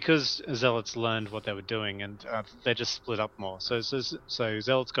 It was because Zealots learned what they were doing, and they just split up more. So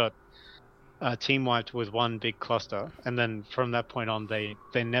Zealots got team wiped with one big cluster, and then from that point on, they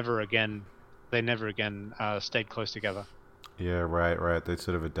never again stayed close together. Yeah, right. They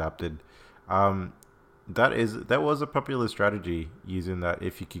sort of adapted. That was a popular strategy, using that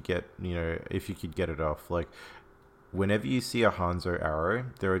if you could get it off. Like, whenever you see a Hanzo arrow,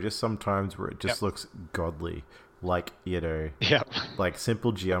 there are just some times where it just looks godly, like, like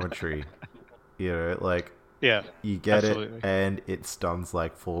simple geometry, like, you get absolutely. it and it stuns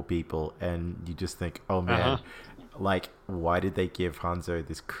like 4 people, and you just think, oh man, like, why did they give Hanzo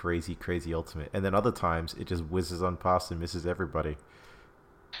this crazy ultimate? And then other times it just whizzes on past and misses everybody.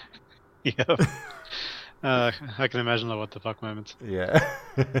 Yeah. I can imagine the what the fuck moments. Yeah.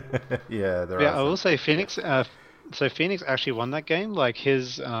 Yeah. I will say Phoenix. So Phoenix actually won that game. Like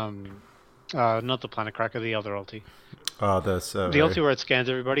his, not the Planet Cracker, the other ulti. Oh, the ulti where it scans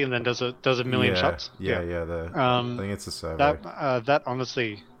everybody and then does a million shots. Yeah. I think it's a servo.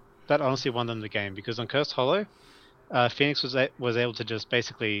 That that honestly won them the game, because on Cursed Hollow, Phoenix was able to just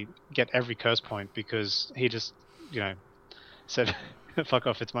basically get every curse point because he just, said, "Fuck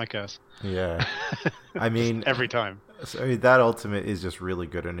off, it's my curse." Yeah. I mean, every time. So that ultimate is just really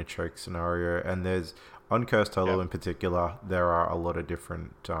good in a choke scenario, and there's on Cursed Hollow in particular, there are a lot of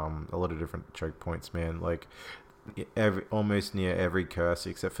different choke points, man. Like almost near every curse,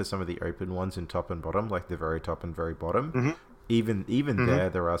 except for some of the open ones in top and bottom, like the very top and very bottom. Mm-hmm. Even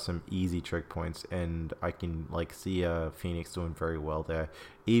there are some easy choke points, and I can see Phoenix doing very well there,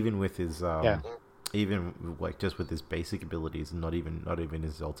 even with his even just with his basic abilities, not even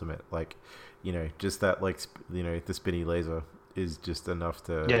his ultimate. Just that the spinny laser is just enough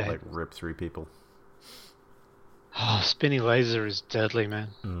to rip through people. Oh, spinny laser is deadly, man.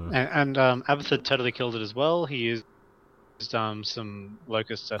 And Abathur totally killed it as well. He used some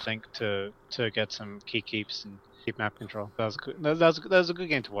locusts, I think, to get some key keeps and keep map control. That was a good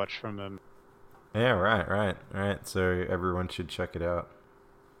game to watch from him. Yeah, right. So everyone should check it out.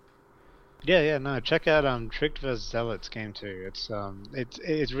 No, check out Tricked vs Zealots game 2.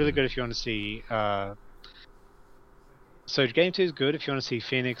 It's really good if you want to see. So game 2 is good if you want to see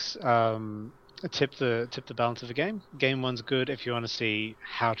Phoenix tip the balance of the game. Game 1's good if you want to see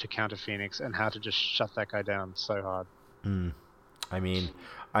how to counter Phoenix and how to just shut that guy down so hard. I mean,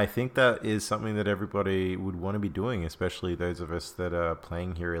 I think that is something that everybody would want to be doing, especially those of us that are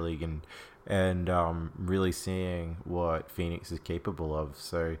playing Hero League and really seeing what Phoenix is capable of.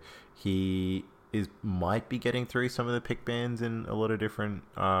 So he might be getting through some of the pick bans in a lot of different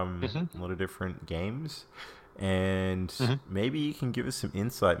games, and maybe you can give us some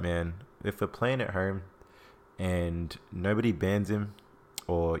insight, man. If we're playing at home and nobody bans him,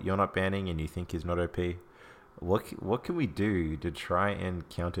 or you're not banning and you think he's not OP, what can we do to try and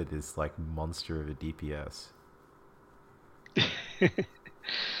counter this monster of a DPS?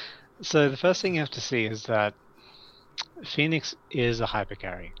 So the first thing you have to see is that Phoenix is a hyper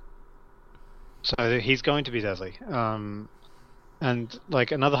carry. So he's going to be deadly. And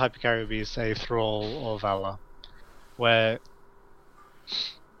another hyper carry would be, say, Thrall or Valor, where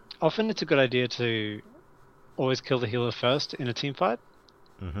often it's a good idea to always kill the healer first in a team fight,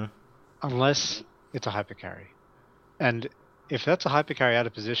 unless it's a hyper carry. And if that's a hyper carry out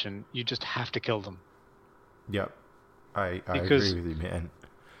of position, you just have to kill them. Yep. I agree with you, man.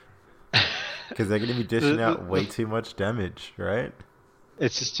 Because they're going to be dishing out way too much damage, right?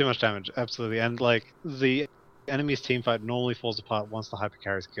 It's just too much damage, absolutely. And the enemy's team fight normally falls apart once the hyper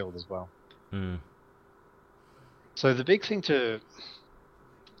carry is killed as well. So the big thing to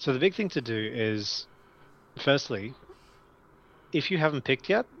do is, firstly, if you haven't picked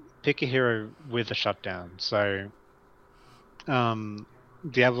yet, pick a hero with a shutdown. So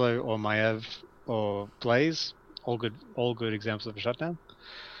Diablo or Maiev or Blaze, all good examples of a shutdown.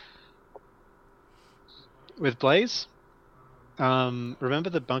 With Blaze, remember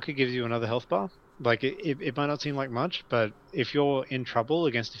the bunker gives you another health bar. It might not seem like much, but if you're in trouble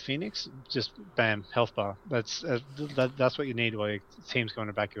against a Phoenix, just bam, health bar. That's what you need while your team's going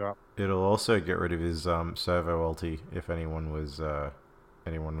to back you up. It'll also get rid of his servo ulti if anyone was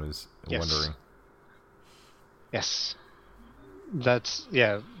wondering. Yes.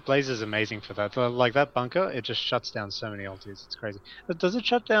 Blaze is amazing for that. That bunker, it just shuts down so many ultis. It's crazy. Does it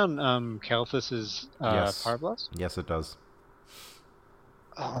shut down Kalthus's Pyroblast? Yes, it does.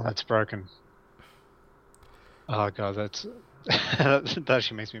 Oh, that's broken. Oh god, that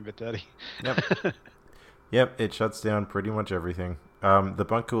actually makes me a bit dirty. Yep, it shuts down pretty much everything. The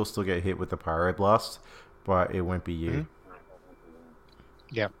bunker will still get hit with the Pyroblast, but it won't be you.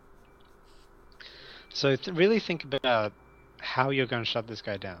 Yep. So really think about how you're going to shut this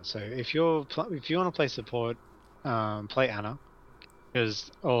guy down. So if you want to play support, play Ana,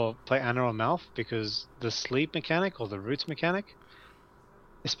 or play Ana or Malf, because the sleep mechanic or the roots mechanic,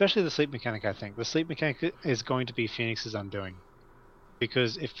 especially the sleep mechanic, I think the sleep mechanic is going to be Phoenix's undoing,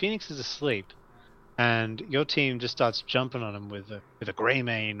 because if Phoenix is asleep and your team just starts jumping on him with a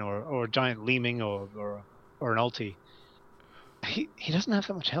Greymane or a giant Leeming or an ulti, he doesn't have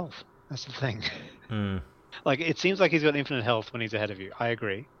that much health. That's the thing. It seems like he's got infinite health when he's ahead of you. I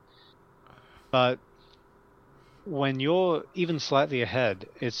agree. But when you're even slightly ahead,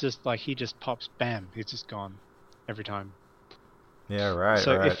 it's just he just pops, bam, he's just gone every time. Yeah, right.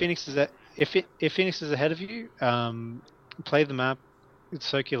 So right. if Phoenix is ahead of you, play the map,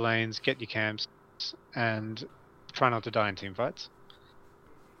 soak your lanes, get your camps, and try not to die in team fights.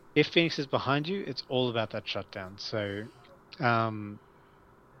 If Phoenix is behind you, it's all about that shutdown. So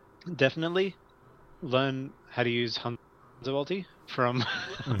definitely learn how to use Hanzo ulti from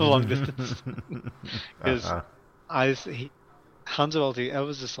a long distance, because Hanzo ulti, that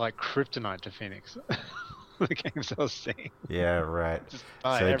was just like kryptonite to Phoenix. The games I was seeing. Yeah, right. Just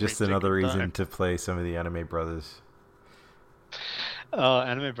die So every just another single reason time. to play some of the Anime Brothers. Oh,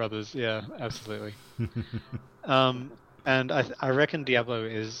 Anime Brothers, yeah, absolutely. Um, and I reckon Diablo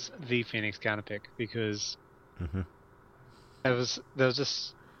is the Phoenix counter pick because Hmm. there was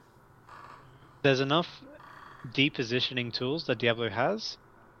just there's enough depositioning tools that Diablo has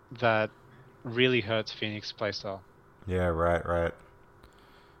that really hurts Phoenix playstyle. Yeah, right, right.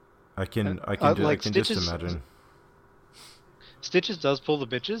 I Like can just imagine. Stitches does pull the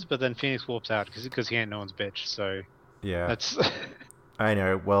bitches, but then Phoenix warps out because he ain't no one's bitch. So Yeah, that's I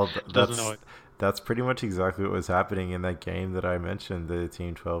know. Well, doesn't know it. that's pretty much exactly what was happening in that game that I mentioned, the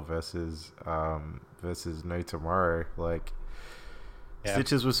Team 12 versus No Tomorrow. Like Yeah,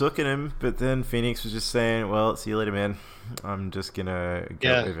 Stitches was hooking him, but then Phoenix was just saying, "Well, see you later, man. I'm just gonna go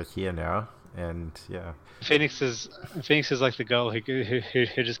yeah. over here now." And yeah, Phoenix is Phoenix is like the girl who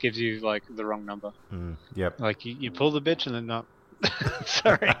just gives you like the wrong number. yep. Like you pull the bitch and then not.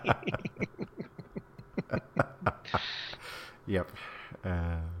 Sorry. Yep.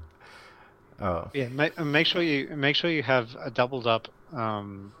 Uh, oh. Yeah, make sure you have a doubled up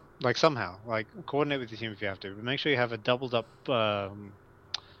like somehow like coordinate with your team if you have to, but make sure you have a doubled up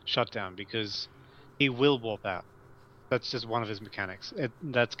shutdown because he will warp out. That's just one of his mechanics.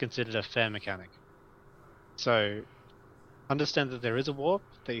 That's considered a fair mechanic. So understand that there is a warp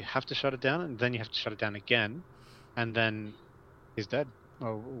that you have to shut it down, and then you have to shut it down again, and then he's dead.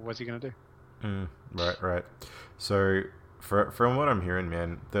 Well, what's he gonna do? Right, right. So, from what I'm hearing,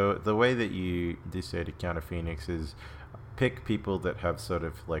 man, the way that you decide to counter Phoenix is pick people that have sort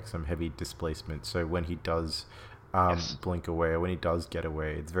of like some heavy displacement. So when he does Yes. blink away, or when he does get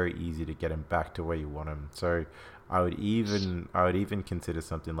away, it's very easy to get him back to where you want him. So I would even consider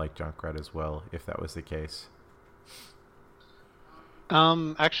something like Junkrat as well if that was the case.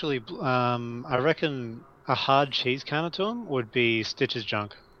 Actually, I reckon a hard cheese counter to him would be Stitch's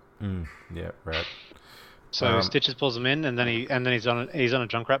junk. Yeah, right. So Um, Stitches pulls him in, and then he's on a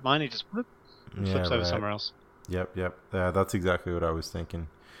Junkrat mine. He just whoop, and yeah, flips over right. somewhere else. Yep, yep. That's exactly what I was thinking.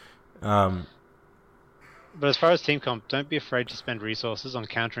 Um, But as far as team comp, don't be afraid to spend resources on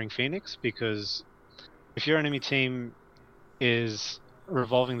countering Phoenix because if your enemy team is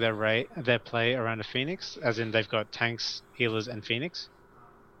revolving their play around a Phoenix, as in they've got tanks, healers, and Phoenix,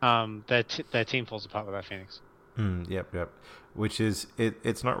 their team falls apart without Phoenix. yep, yep. Which is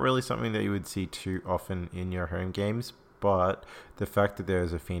it's not really something that you would see too often in your home games, but the fact that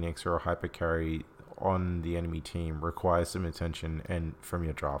there's a Phoenix or a hyper carry on the enemy team requires some attention, and from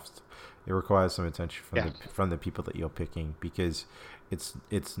your drafts, it requires some attention Yeah. from the people that you're picking because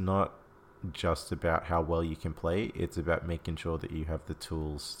it's not just about how well you can play. It's about making sure that you have the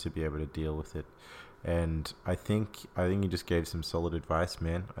tools to be able to deal with it. And I think you just gave some solid advice,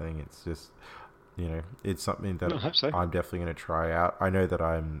 man. I think it's just it's something that I hope so. I'm definitely going to try out. I know that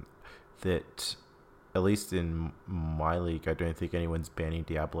that at least in my league, I don't think anyone's banning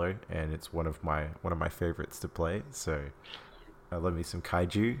Diablo, and it's one of my favorites to play. So I love me some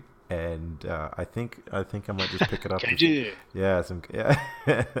kaiju, and I think I might just pick it up. KG. Yeah, some yeah,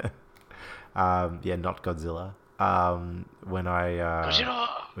 not Godzilla. When Gojira!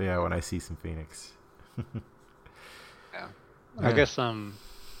 yeah, when I see some Phoenix. Yeah. I Yeah. guess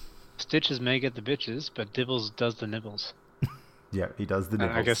Stitches may get the bitches, but Dibbles does the nibbles. Yeah, he does the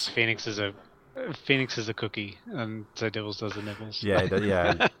And I guess nibbles. Phoenix is a cookie, and so Dibbles does the nibbles. Yeah,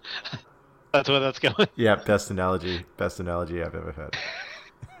 yeah, That's where that's going. yeah. Best analogy I've ever heard.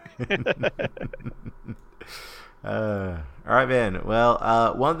 All right, man.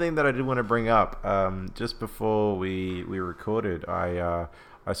 Well, one thing that I did want to bring up, just before we recorded, I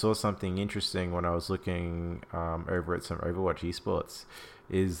saw something interesting when I was looking over at some Overwatch esports.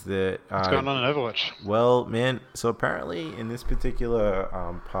 Is that What's going on in Overwatch? well, man? So apparently, in this particular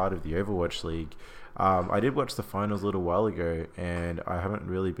part of the Overwatch League, I did watch the finals a little while ago, and I haven't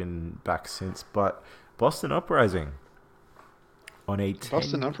really been back since. But Boston Uprising on a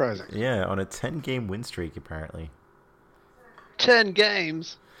Boston 10, Uprising. yeah, on a 10 game win streak apparently. 10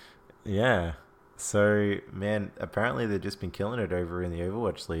 games. Yeah. So, man, apparently they've just been killing it over in the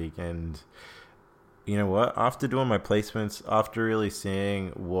Overwatch League. And you know what? After doing my placements, after really seeing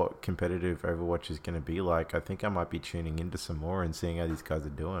what competitive Overwatch is going to be like, I think I might be tuning into some more and seeing how these guys are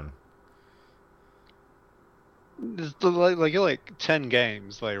doing. You're like 10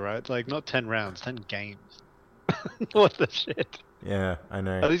 games, like, right? Like, not 10 rounds, 10 games. What the shit? Yeah, I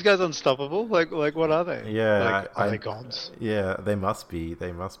know. Are these guys unstoppable? Like, what are they? Yeah, Like, are they gods? yeah, they must be.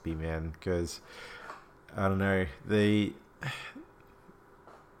 They must be, man. Because I don't know, they're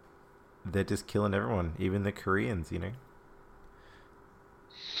just killing everyone, even the Koreans. You know.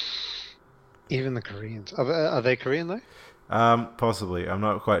 Even the Koreans. Are they Korean though? Possibly. I'm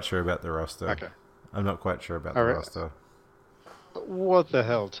not quite sure about the roster. Okay. I'm not quite sure about All the right. roster. What the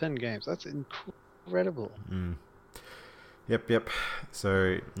hell? 10 games. That's incredible. Mm. Yep.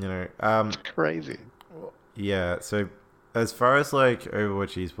 So, Crazy. yeah. So, as far as like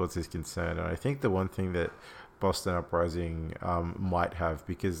Overwatch esports is concerned, I think the one thing that Boston Uprising might have,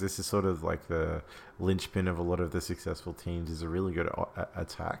 because this is sort of like the linchpin of a lot of the successful teams, is a really good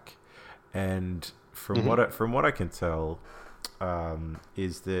attack. And from what I can tell,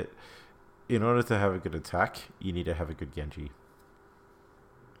 is that in order to have a good attack, you need to have a good Genji.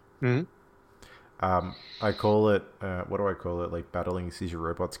 Mm-hmm. I call it. What do I call it? Like battling seizure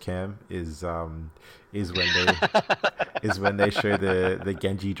robots cam is when they is when they show the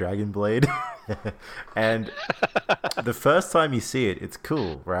Genji Dragon Blade, and the first time you see it, it's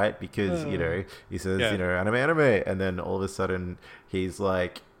cool, right? Because he says anime, and then all of a sudden he's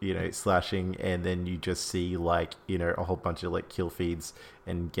like slashing, and then you just see like a whole bunch of like kill feeds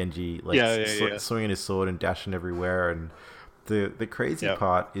and Genji like swinging his sword and dashing everywhere, and the crazy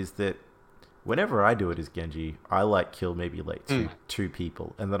part is that whenever I do it as Genji, I like kill maybe like two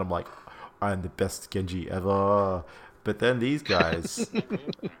people, and then I'm like, I'm the best Genji ever. But then these guys,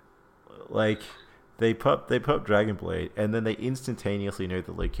 like, they pop Dragon Blade, and then they instantaneously know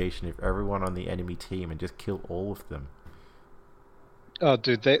the location of everyone on the enemy team and just kill all of them. Oh,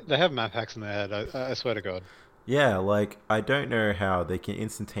 dude, they have map hacks in their head. I swear to God. Yeah, like I don't know how they can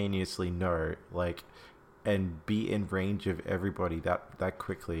instantaneously know like and be in range of everybody that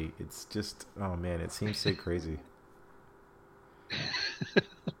quickly. It's just, oh man, it seems so crazy.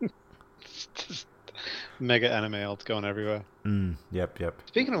 It's just mega anime alt going everywhere. Yep.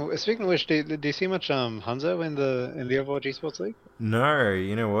 Speaking of which, do you see much Hanzo in the Overwatch Esports League? No,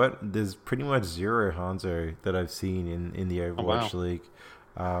 you know what? There's pretty much zero Hanzo that I've seen in the Overwatch League.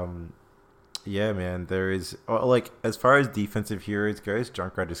 Yeah, man, there is like as far as defensive heroes goes,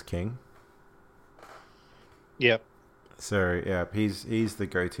 Junkrat is king. Yep. So yeah, he's the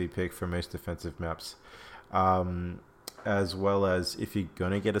go-to pick for most defensive maps. As well as if you're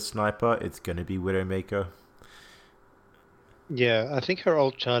gonna get a sniper, it's gonna be Widowmaker. Yeah, I think her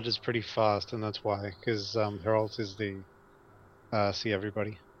ult charges pretty fast, and that's why, because her ult is the see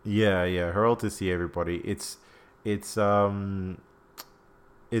everybody. Yeah, her ult is see everybody. It's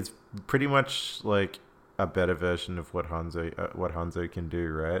pretty much like a better version of what Hanzo can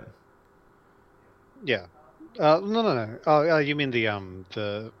do, right? Yeah. No. Oh, you mean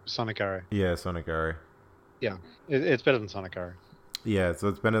the Sonic Arrow? Yeah, Sonic Arrow. Yeah, it's better than Sonic Arrow. Yeah, so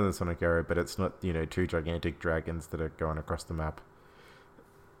it's better than Sonic Arrow, but it's not two gigantic dragons that are going across the map.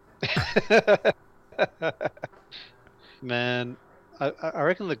 Man, I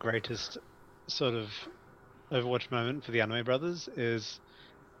reckon the greatest sort of Overwatch moment for the Anime Brothers is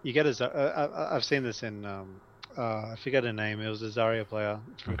you get I've seen this in I forget her name. It was a Zarya player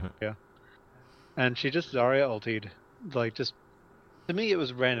from Korea, and she just Zarya ultied, like, just, to me it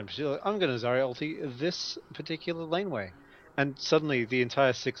was random. She's like, I'm gonna Zarya ulti this particular laneway, and suddenly the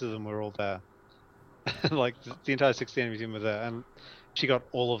entire 6 of them were all there. Like the entire 60 enemy team were there, and she got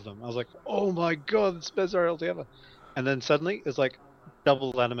all of them. I was like, oh my god, it's the best Zarya ulti ever. And then suddenly it's like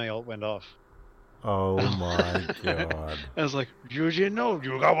double anime ult went off. Oh my god. I was like, Yuji no,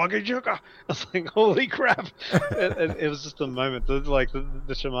 Yuga Wagi Yuga. I was like, holy crap. And it was just a moment. The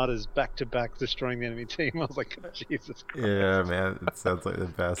Shimada's back to back destroying the enemy team. I was like, Jesus Christ. Yeah, man, it sounds like the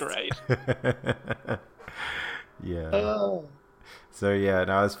best. Great. Yeah. So yeah,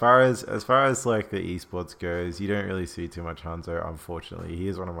 now as far as like the esports goes, you don't really see too much Hanzo. Unfortunately, he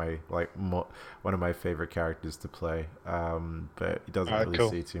is one of my one of my favorite characters to play. But he doesn't really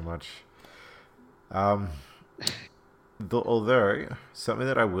see too much. Although something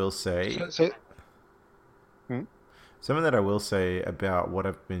that I will say, something that I will say about what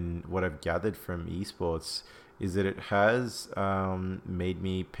I've gathered from esports is that it has made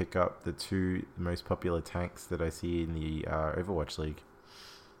me pick up the 2 most popular tanks that I see in the Overwatch League.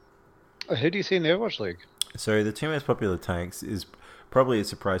 Who do you see in the Overwatch League? So the 2 most popular tanks is probably a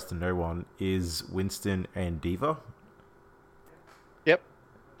surprise to no one is Winston and D.Va. Yep.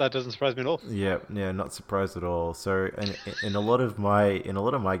 That doesn't surprise me at all. Yeah, not surprised at all. So, in a lot of my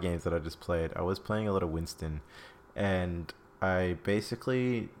games that I just played, I was playing a lot of Winston, and I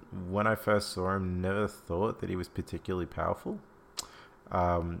basically, when I first saw him, never thought that he was particularly powerful.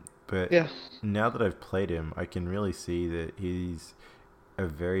 But now that I've played him, I can really see that he's a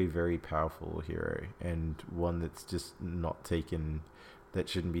very, very powerful hero, and one that's just that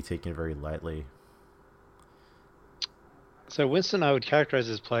shouldn't be taken very lightly. So Winston, I would characterize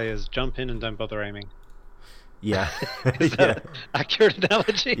his play as jump in and don't bother aiming. Yeah, Is yeah, that an accurate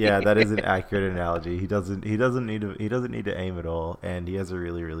analogy? yeah. That is an accurate analogy. He doesn't need to aim at all, and he has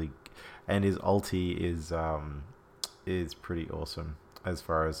a and his ulti is pretty awesome as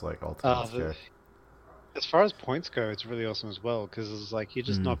far as like Uh, ultimates the, go. as far as points go, it's really awesome as well because it's like you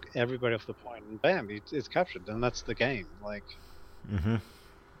just Mm. knock everybody off the point and bam, it's captured, and that's the game. Like, Hmm.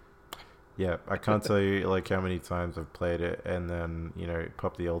 Yeah, I can't tell you like how many times I've played it and then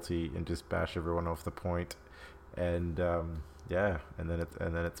pop the ulti and just bash everyone off the point, and yeah, and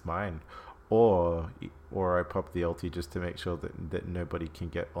then it's mine, or I pop the ulti just to make sure that nobody can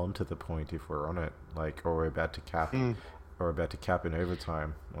get onto the point if we're on it, like or we're about to cap, mm. or about to cap in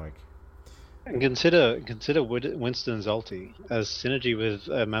overtime, like. And consider Winston's ulti as synergy with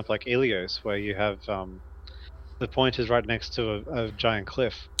a map like Ilios, where you have the point is right next to a giant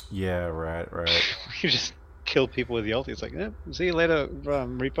cliff. Yeah, right. You just kill people with the ulti. It's like, see you later,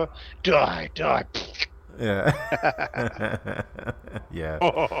 Reaper. Die. Yeah. Yeah.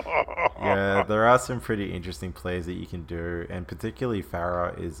 Yeah, there are some pretty interesting plays that you can do, and particularly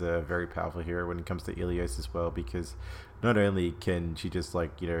Pharah is a very powerful hero when it comes to Ilios as well, because not only can she just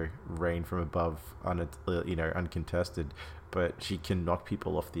like rain from above uncontested, but she can knock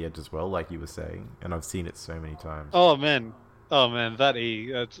people off the edge as well, like you were saying, and I've seen it so many times. Oh man, that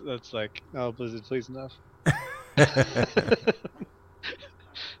E. That's like, oh Blizzard, please enough.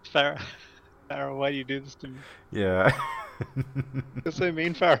 Farah, why do you do this to me? Yeah. You're so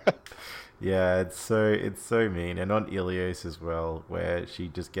mean, Farah. Yeah, it's so mean, and on Ilios as well, where she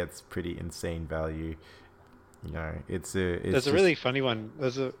just gets pretty insane value. It's There's a just really funny one.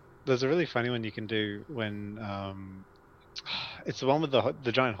 There's a really funny one you can do when it's the one with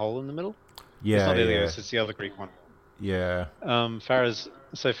the giant hole in the middle. It's yeah, not yeah, Ilios, it's the other Greek one. yeah.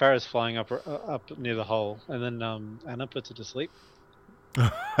 Farah's flying up near the hole, and then Anna puts her to sleep,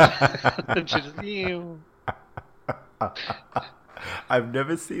 and she just ew. I've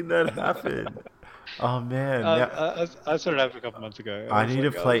never seen that happen. Oh man, now I started having a couple months ago. I need to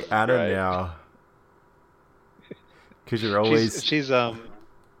like, play this is Anna great. now because you're always.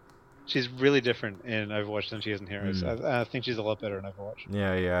 She's really different in Overwatch than she is in Heroes. Mm. I think she's a lot better in Overwatch.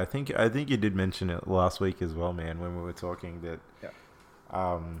 Yeah. I think you did mention it last week as well, man, when we were talking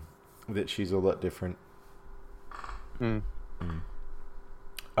Yeah. that she's a lot different. Mm.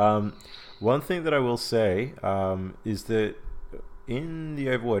 One thing that I will say is that in the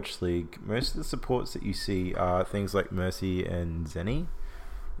Overwatch League, most of the supports that you see are things like Mercy and Zenny,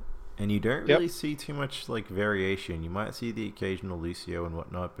 and you don't really see too much like variation. You might see the occasional Lucio and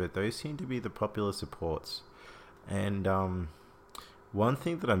whatnot, but those seem to be the popular supports. And one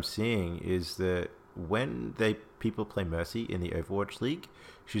thing that I'm seeing is that when people play Mercy in the Overwatch League,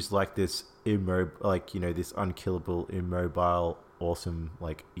 she's like this this unkillable, immobile, awesome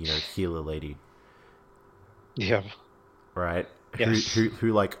healer lady, Yeah. right? Yes.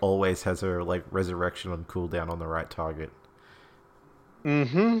 Who like always has her like resurrection on cooldown on the right target.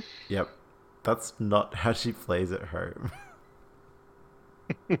 Mm-hmm. Yep, that's not how she plays at home.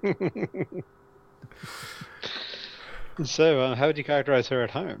 So, how would you characterize her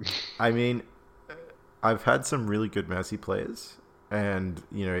at home? I mean, I've had some really good Mercy players, and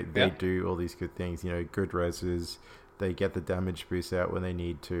they Yeah. do all these good things. Good reses, they get the damage boost out when they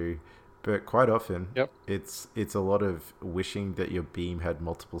need to, but quite often, Yep. it's a lot of wishing that your beam had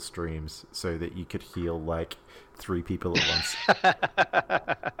multiple streams so that you could heal like 3 people at once.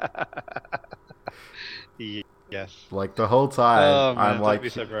 Yes. Like the whole time, Oh man, I'm don't like, be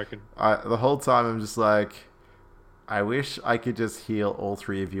so broken. the whole time I'm just like, I wish I could just heal all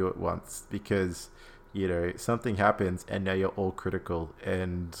 3 of you at once, because something happens and now you're all critical,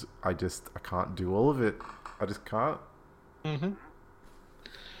 and I can't do all of it. I just can't. Mm-hmm.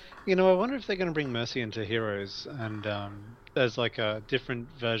 I wonder if they're going to bring Mercy into Heroes, and there's like a different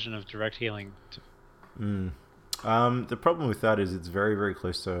version of direct healing. The problem with that is it's very, very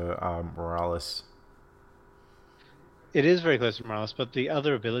close to Morales. It is very close to Morales, but the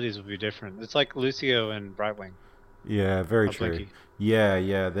other abilities will be different. It's like Lucio and Brightwing. Yeah, very Or true. Blinky.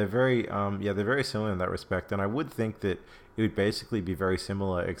 Yeah, they're very similar in that respect, and I would think that it would basically be very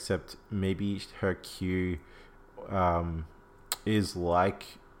similar, except maybe her Q is like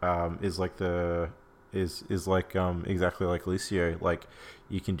exactly like Lucio. Like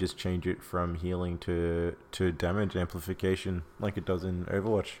you can just change it from healing to damage amplification, like it does in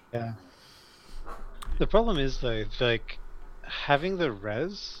Overwatch. Yeah. The problem is though, like having the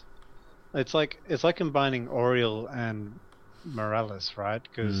res, it's like combining Oriel and Morales, right?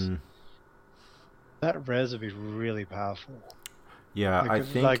 Because that res would be really powerful. Yeah, Like, I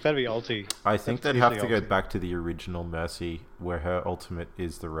think that'd be ulti. I think That's they'd have to easily go ulti. back to the original Mercy, where her ultimate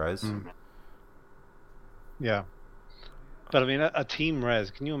is the res. Yeah. But I mean, a team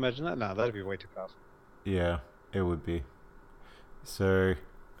res, can you imagine that? No, that'd be way too powerful. Yeah, it would be. So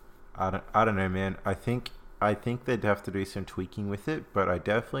I don't know, man. I think they'd have to do some tweaking with it, but I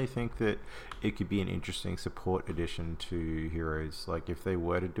definitely think that it could be an interesting support addition to Heroes. Like if they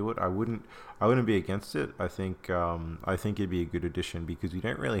were to do it, I wouldn't be against it. I think it'd be a good addition because we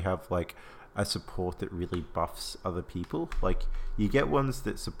don't really have like a support that really buffs other people. Like you get ones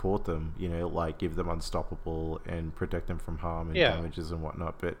that support them, you know, like give them unstoppable and protect them from harm and Yeah. damages and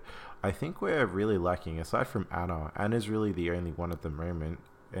whatnot. But I think we're really lacking. Aside from Anna, Anna's really the only one at the moment.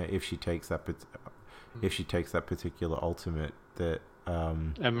 If she takes that, if she takes that particular ultimate, that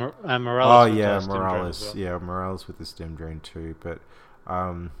And oh Morales with yeah, the stim drone as Morales, well. yeah, Morales with the stem drone too. But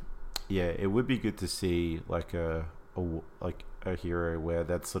um, yeah, it would be good to see like like a hero where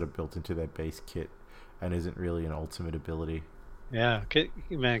that's sort of built into their base kit and isn't really an ultimate ability. Yeah,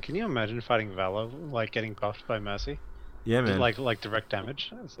 man, can you imagine fighting Valor like getting buffed by Mercy, Yeah, man. like direct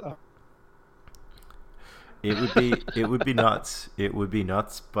damage? It would be nuts. It would be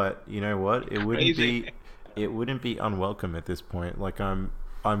nuts, but you know what? Crazy. It wouldn't be unwelcome at this point. Like I'm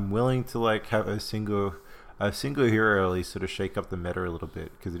willing to like have a single hero at least sort of shake up the meta a little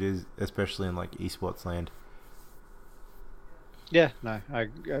bit because it is especially in like esports land. Yeah, no, I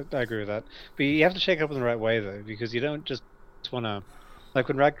agree with that. But you have to shake up in the right way though, because you don't just want to. Like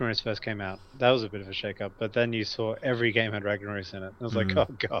when Ragnaros first came out, that was a bit of a shake up. But then you saw every game had Ragnaros in it. I was like, oh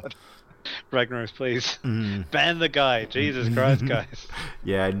god, Ragnaros, please ban the guy. Jesus Christ, guys.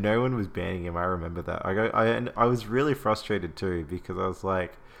 Yeah, no one was banning him. I remember that. And I was really frustrated too because I was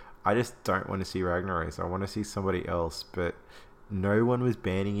like, I just don't want to see Ragnaros. I want to see somebody else. But no one was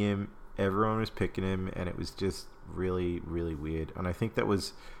banning him. Everyone was picking him, and it was just really, really weird. And I think that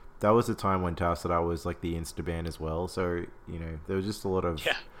was the time when Tassadar was like the insta ban as well. So you know, Yeah. there was just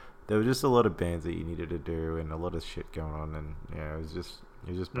a lot of bans that you needed to do, and a lot of shit going on, and yeah, it was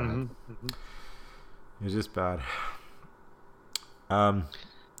just bad. It was just bad. Um,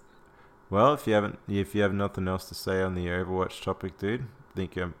 well, if you have nothing else to say on the Overwatch topic, dude, I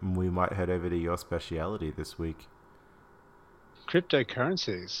think we might head over to your speciality this week.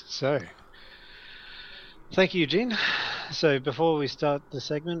 Cryptocurrencies. So, thank you, Eugene. So, before we start the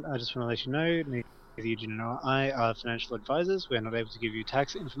segment, I just want to let you know, neither Eugene nor I are financial advisors. We are not able to give you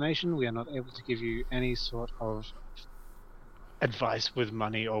tax information. We are not able to give you any sort of advice with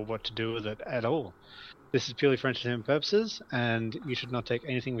money or what to do with it at all. This is purely for entertainment purposes, and you should not take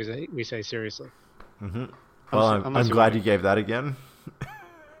anything we say seriously. Mm-hmm. Well, I'm glad you gave that again.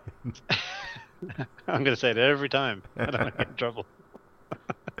 I'm going to say it every time. I don't want to get in trouble.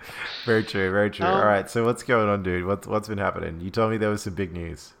 Very true, very true. All right, so what's going on, dude? What's been happening? You told me there was some big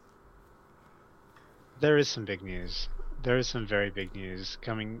news. There is some big news. There is some very big news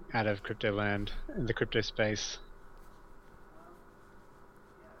coming out of crypto land in the crypto space.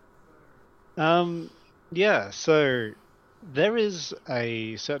 Yeah, so there is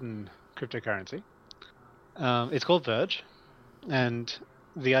a certain cryptocurrency. It's called Verge, and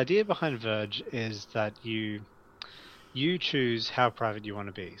the idea behind Verge is that you choose how private you want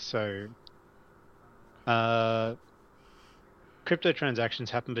to be. So, crypto transactions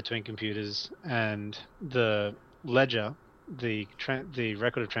happen between computers, and the ledger, the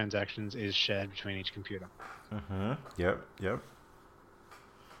record of transactions, is shared between each computer. Mm-hmm. Yep.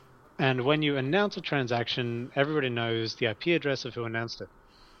 And when you announce a transaction, everybody knows the IP address of who announced it.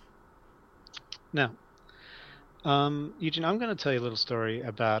 Now, Eugene, I'm going to tell you a little story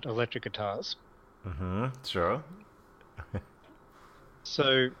about electric guitars. Mm-hmm. Sure.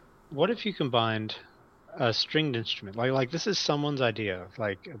 So, what if you combined a stringed instrument? Like this is someone's idea,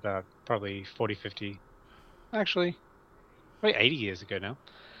 like about probably 40, 50, actually, probably 80 years ago now.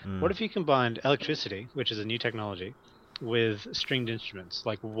 What if you combined electricity, which is a new technology, with stringed instruments?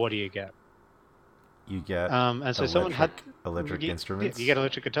 Like, what do you get? You get and so someone had electric instruments. You get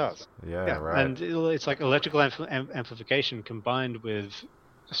electric guitars. Yeah, right. And it's like electrical amplification combined with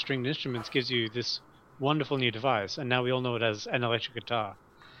stringed instruments gives you this wonderful new device. And now we all know it as an electric guitar.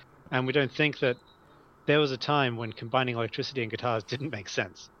 And we don't think that there was a time when combining electricity and guitars didn't make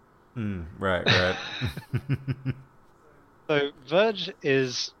sense. Right. So Verge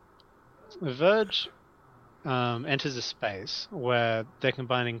enters a space where they're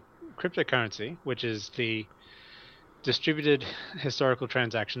combining cryptocurrency, which is the distributed historical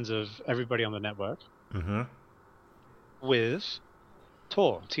transactions of everybody on the network, with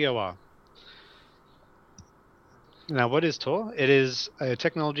Tor, T-O-R. Now, what is Tor? It is a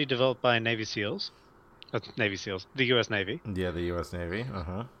technology developed by Navy SEALs. The U.S. Navy. Yeah, the U.S. Navy.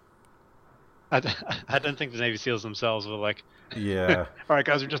 I don't think the Navy SEALs themselves were like, all Yeah. right,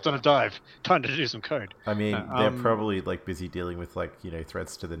 guys, we've just done a dive. Time to do some code. I No, mean, they're probably like busy dealing with like,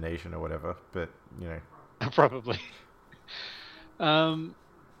 threats to the nation or whatever, but, probably. Um,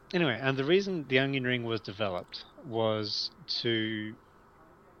 anyway, and the reason the Onion Ring was developed was to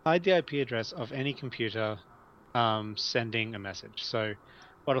hide the IP address of any computer sending a message. So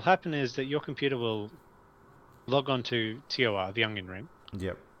what'll happen is that your computer will log on to TOR, the Onion Ring,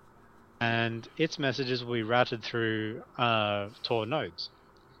 Yep. and its messages will be routed through Tor nodes.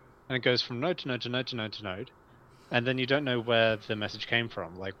 And it goes from node to node to node to node to node, and then you don't know where the message came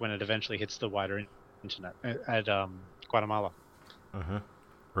from, like when it eventually hits the wider internet at Guatemala. Mm-hmm.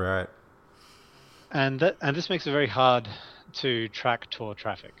 Right. And this makes it very hard to track Tor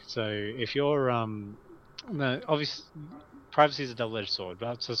traffic. So if you're no, obviously privacy is a double-edged sword, but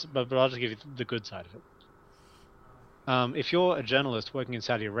I'll just give you the good side of it. If you're a journalist working in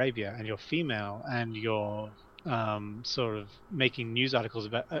Saudi Arabia and you're female and you're sort of making news articles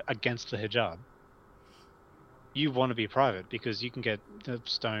against the hijab, you want to be private because you can get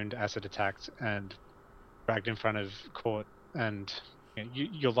stoned, acid attacked, and dragged in front of court, and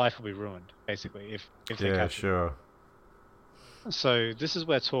your life will be ruined basically if they catch you. Sure. So this is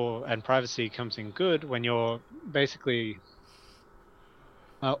where Tor and privacy comes in good when you're basically,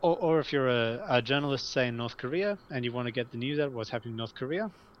 or if you're a journalist, say in North Korea, and you want to get the news out of what's happening in North Korea,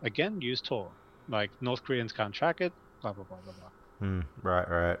 again, use Tor. Like North Koreans can't track it, blah blah blah blah blah.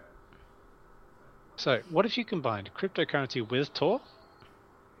 Right. So what if you combined cryptocurrency with Tor?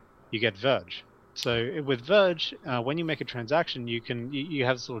 You get Verge. So with Verge, when you make a transaction, you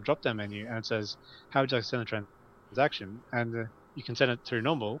have this little drop-down menu, and it says, "How would you like to send the transaction?" And you can send it through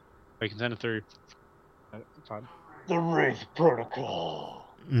normal, or you can send it through the Wraith Protocol.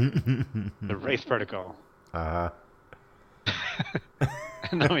 The Wraith Protocol. Uh-huh.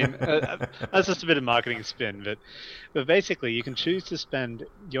 And I mean, that's just a bit of marketing spin, but basically, you can choose to spend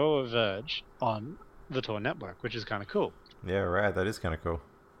your Verge on the Tor network, which is kind of cool. Yeah, right. That is kind of cool.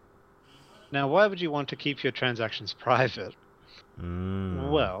 Now, why would you want to keep your transactions private?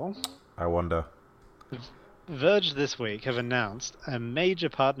 Well, I wonder. Verge this week have announced a major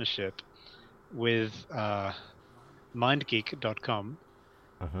partnership with MindGeek.com.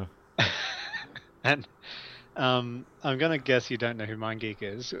 And I'm going to guess you don't know who MindGeek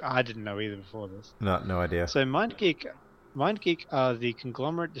is. I didn't know either before this. No idea. So MindGeek are the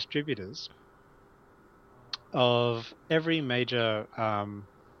conglomerate distributors of every major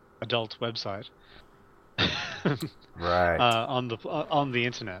adult website right. on the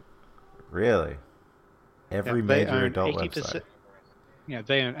internet. Really? Every major adult website. Yeah,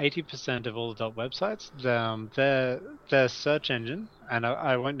 they own 80% of all adult websites. Their search engine, and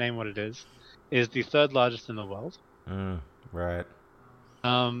I won't name what it is the third largest in the world. Right.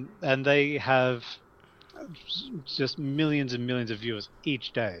 And they have just millions and millions of viewers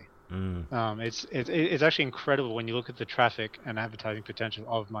each day. It's actually incredible when you look at the traffic and advertising potential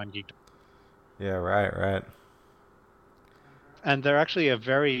of MindGeek. Yeah, right. And they're actually a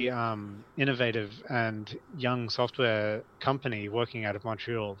very innovative and young software company working out of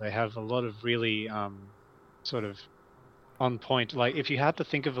Montreal. They have a lot of really sort of on point. Like if you had to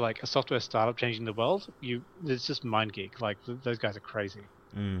think of like a software startup changing the world, it's just MindGeek. Like those guys are crazy.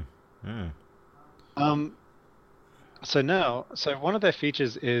 So one of their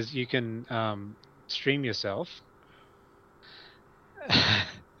features is you can stream yourself,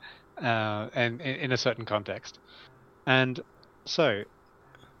 and in a certain context, and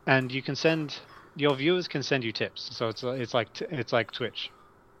you can send your viewers can send you tips. So it's like Twitch.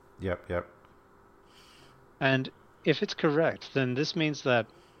 Yep. And if it's correct, then this means that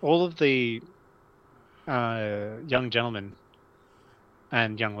all of the young gentlemen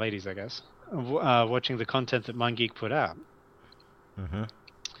and young ladies, I guess, watching the content that MindGeek put out,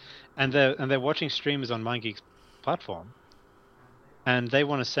 and they're watching streamers on MindGeek's platform, and they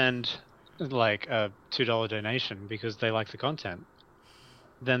want to send like a $2 donation because they like the content,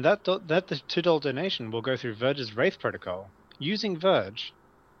 then that the $2 donation will go through Verge's Wraith protocol using Verge,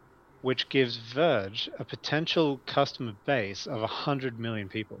 which gives Verge a potential customer base of 100 million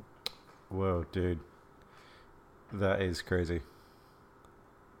people. Whoa, dude, that is crazy.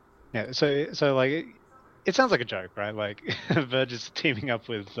 Yeah, so like it sounds like a joke, right? Like Verge is teaming up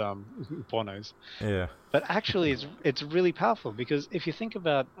with pornos. Yeah. But actually, it's really powerful because if you think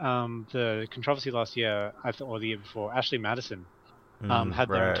about the controversy last year, or the year before, Ashley Madison had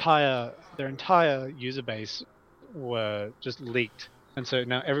their entire user base were just leaked, and so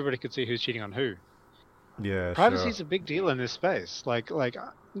now everybody could see who's cheating on who. Yeah, privacy is a big deal in this space. Like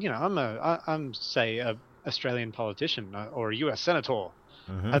I'm say a Australian politician or a US senator.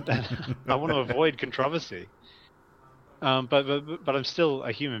 I want to avoid controversy. But I'm still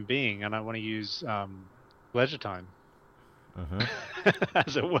a human being, and I want to use leisure time,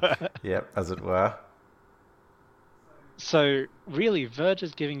 as it were. Yep, as it were. So really, Verge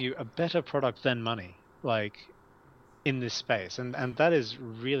is giving you a better product than money, like in this space, and that is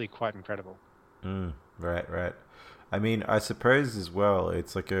really quite incredible. Right. I mean, I suppose as well,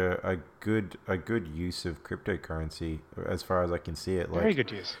 it's like a good use of cryptocurrency as far as I can see it. Like, Very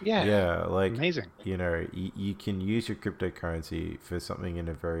good use. Yeah. Yeah, like Amazing. you can use your cryptocurrency for something in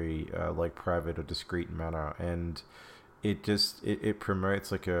a very like private or discreet manner, and it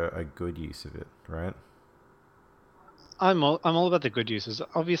promotes like a good use of it, right? I'm all about the good uses.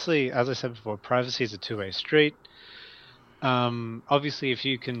 Obviously, as I said before, privacy is a two-way street. Obviously, if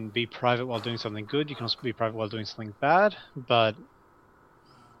you can be private while doing something good, you can also be private while doing something bad. But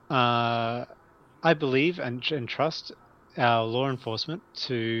I believe and trust our law enforcement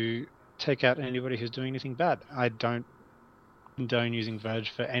to take out anybody who's doing anything bad. I don't condone using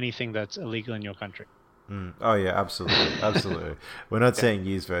Verge for anything that's illegal in your country. Oh yeah, absolutely. We're not saying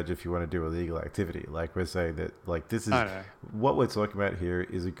use Verge if you want to do illegal activity. Like, we're saying that, like, this is what we're talking about here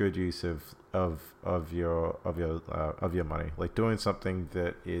is a good use of your money. Like, doing something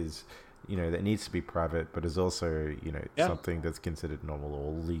that is, that needs to be private, but is also, something that's considered normal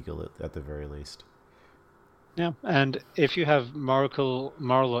or legal at the very least. Yeah, and if you have moral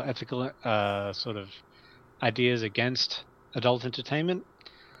or ethical sort of ideas against adult entertainment,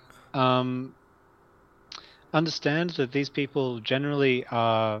 understand that these people generally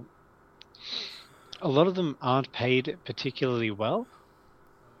are, a lot of them aren't paid particularly well.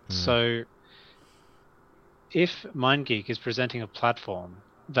 So if MindGeek is presenting a platform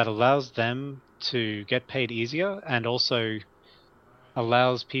that allows them to get paid easier and also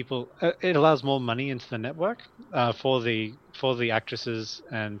allows people, it allows more money into the network for the actresses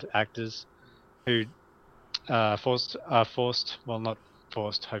and actors who are forced, well, not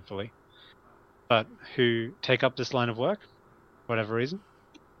forced, hopefully, but who take up this line of work, for whatever reason.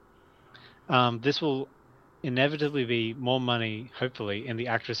 This will inevitably be more money, hopefully, in the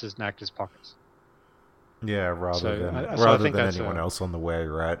actresses and actors' pockets. Yeah, rather than anyone else on the way,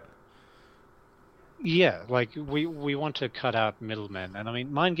 right? Yeah, like we want to cut out middlemen, and I mean,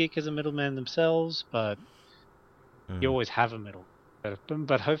 MindGeek is a middleman themselves, but you always have a middle.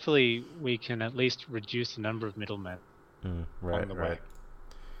 But hopefully, we can at least reduce the number of middlemen right, on the way.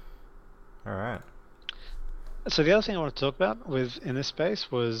 All right. So the other thing I want to talk about in this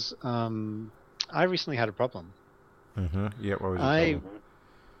space was I recently had a problem. Yeah, what was your problem?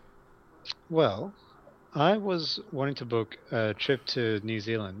 Well, I was wanting to book a trip to New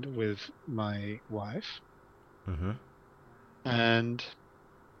Zealand with my wife. And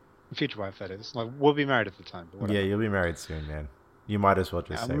future wife, that is. Like, we'll be married at the time. But yeah, you'll be married soon, man. You might as well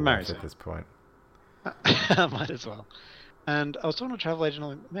just say wife at this point. I might as well. And I was talking to a travel agent, I'm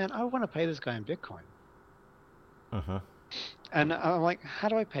like, man, I want to pay this guy in Bitcoin. And I'm like, how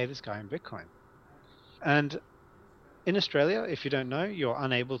do I pay this guy in Bitcoin? And in Australia, if you don't know, you're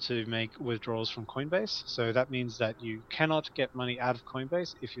unable to make withdrawals from Coinbase. So that means that you cannot get money out of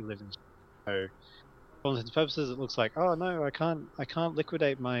Coinbase if you live in. So, for all intents and purposes, it looks like, oh no, I can't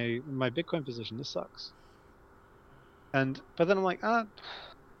liquidate my Bitcoin position. This sucks. But then I'm like, I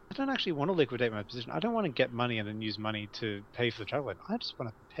don't actually want to liquidate my position. I don't want to get money and then use money to pay for the travel. I just want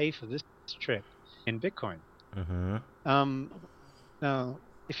to pay for this trip in Bitcoin. Now,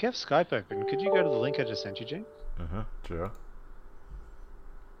 if you have Skype open, could you go to the link I just sent you, Gene? Sure.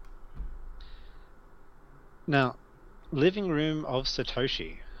 Now, Living Room of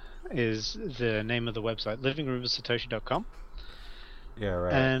Satoshi is the name of the website, livingroomofsatoshi.com. Yeah,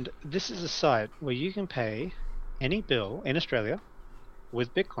 right. And this is a site where you can pay any bill in Australia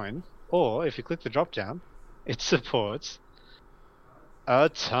with Bitcoin, or if you click the drop down, it supports a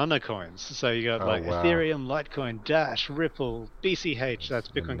ton of coins. So you got Ethereum, Litecoin, Dash, Ripple, BCH, that's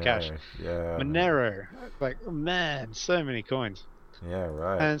Bitcoin Cash, Monero. Like, man, so many coins. Yeah,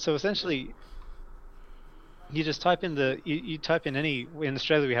 right. And so essentially, you just type in you type in any. In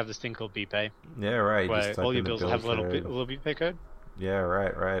Australia, we have this thing called BPay. Yeah, right. Where all your bills will have a little BPay code. Yeah,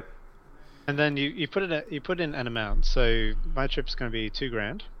 right. And then you put in an amount. So my trip's going to be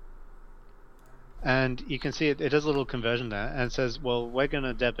 $2,000. And you can see it does a little conversion there, and it says, well, we're going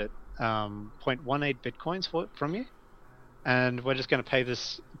to debit 0.18 Bitcoins from you, and we're just going to pay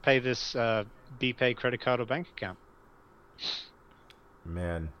this BPay credit card or bank account.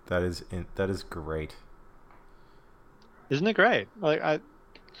 Man, that is great. Isn't it great? Like,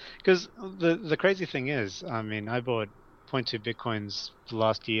 because the crazy thing is, I mean, I bought 0.2 bitcoins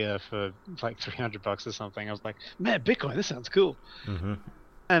last year for like $300 or something. I was like, man, Bitcoin, this sounds cool. Mm-hmm.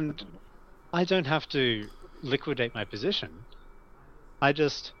 And I don't have to liquidate my position. I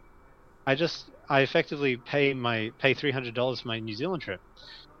effectively pay $300 for my New Zealand trip.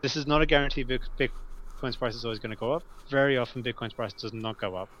 This is not a guarantee Bitcoin's price is always going to go up. Very often Bitcoin's price does not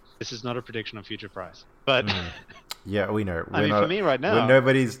go up. This is not a prediction of future price. But yeah, we know. For me right now,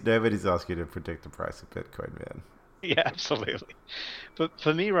 nobody's asking you to predict the price of Bitcoin, man. Yeah, absolutely. But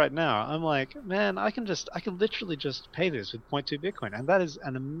for me right now, I'm like, man, I can literally just pay this with 0.2 Bitcoin, and that is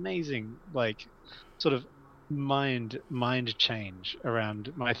an amazing sort of mind change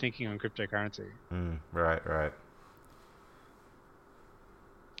around my thinking on cryptocurrency. Right.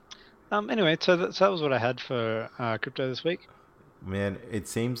 Anyway, so that was what I had for crypto this week. Man, it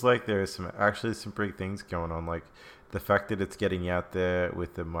seems like there is some big things going on. Like the fact that it's getting out there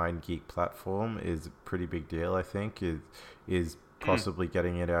with the MindGeek platform is a pretty big deal. I think is possibly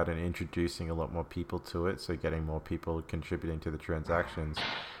getting it out and introducing a lot more people to it. So getting more people contributing to the transactions.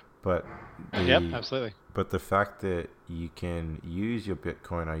 But yep, absolutely. But the fact that you can use your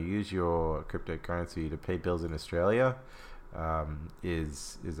Bitcoin or use your cryptocurrency to pay bills in Australia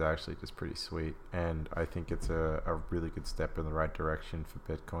is actually just pretty sweet, and I think it's a really good step in the right direction for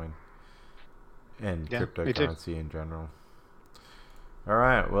Bitcoin and cryptocurrency in general. All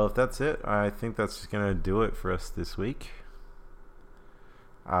right, well, if that's it, I think that's just gonna do it for us this week.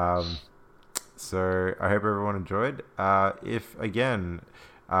 So I hope everyone enjoyed. If again,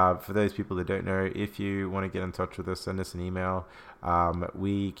 for those people that don't know, if you want to get in touch with us, send us an email.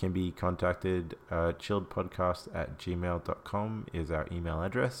 We can be contacted. chilledpodcast@gmail.com is our email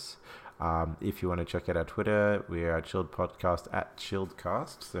address. If you want to check out our Twitter, we are chilledpodcast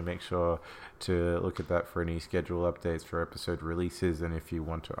 @chilledcast. So make sure to look at that for any schedule updates for episode releases, and if you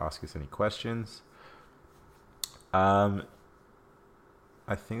want to ask us any questions. I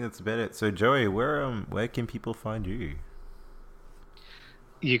think that's about it. So Joey, where can people find you?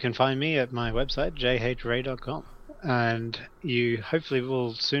 You can find me at my website, jhray.com. And you hopefully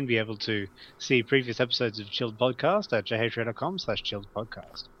will soon be able to see previous episodes of Chilled Podcast at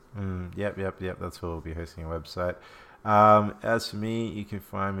jhray.com/chilledpodcast. Yep. That's where we'll be hosting a website. As for me, you can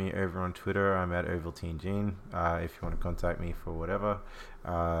find me over on Twitter. I'm at OvaltineGene. If you want to contact me for whatever,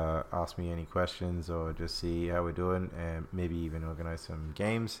 ask me any questions or just see how we're doing and maybe even organize some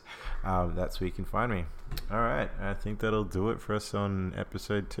games, that's where you can find me. All right. I think that'll do it for us on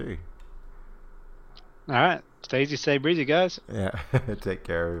episode 2. All right. Stay easy, stay breezy, guys. Yeah. Take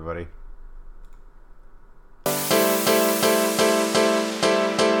care, everybody.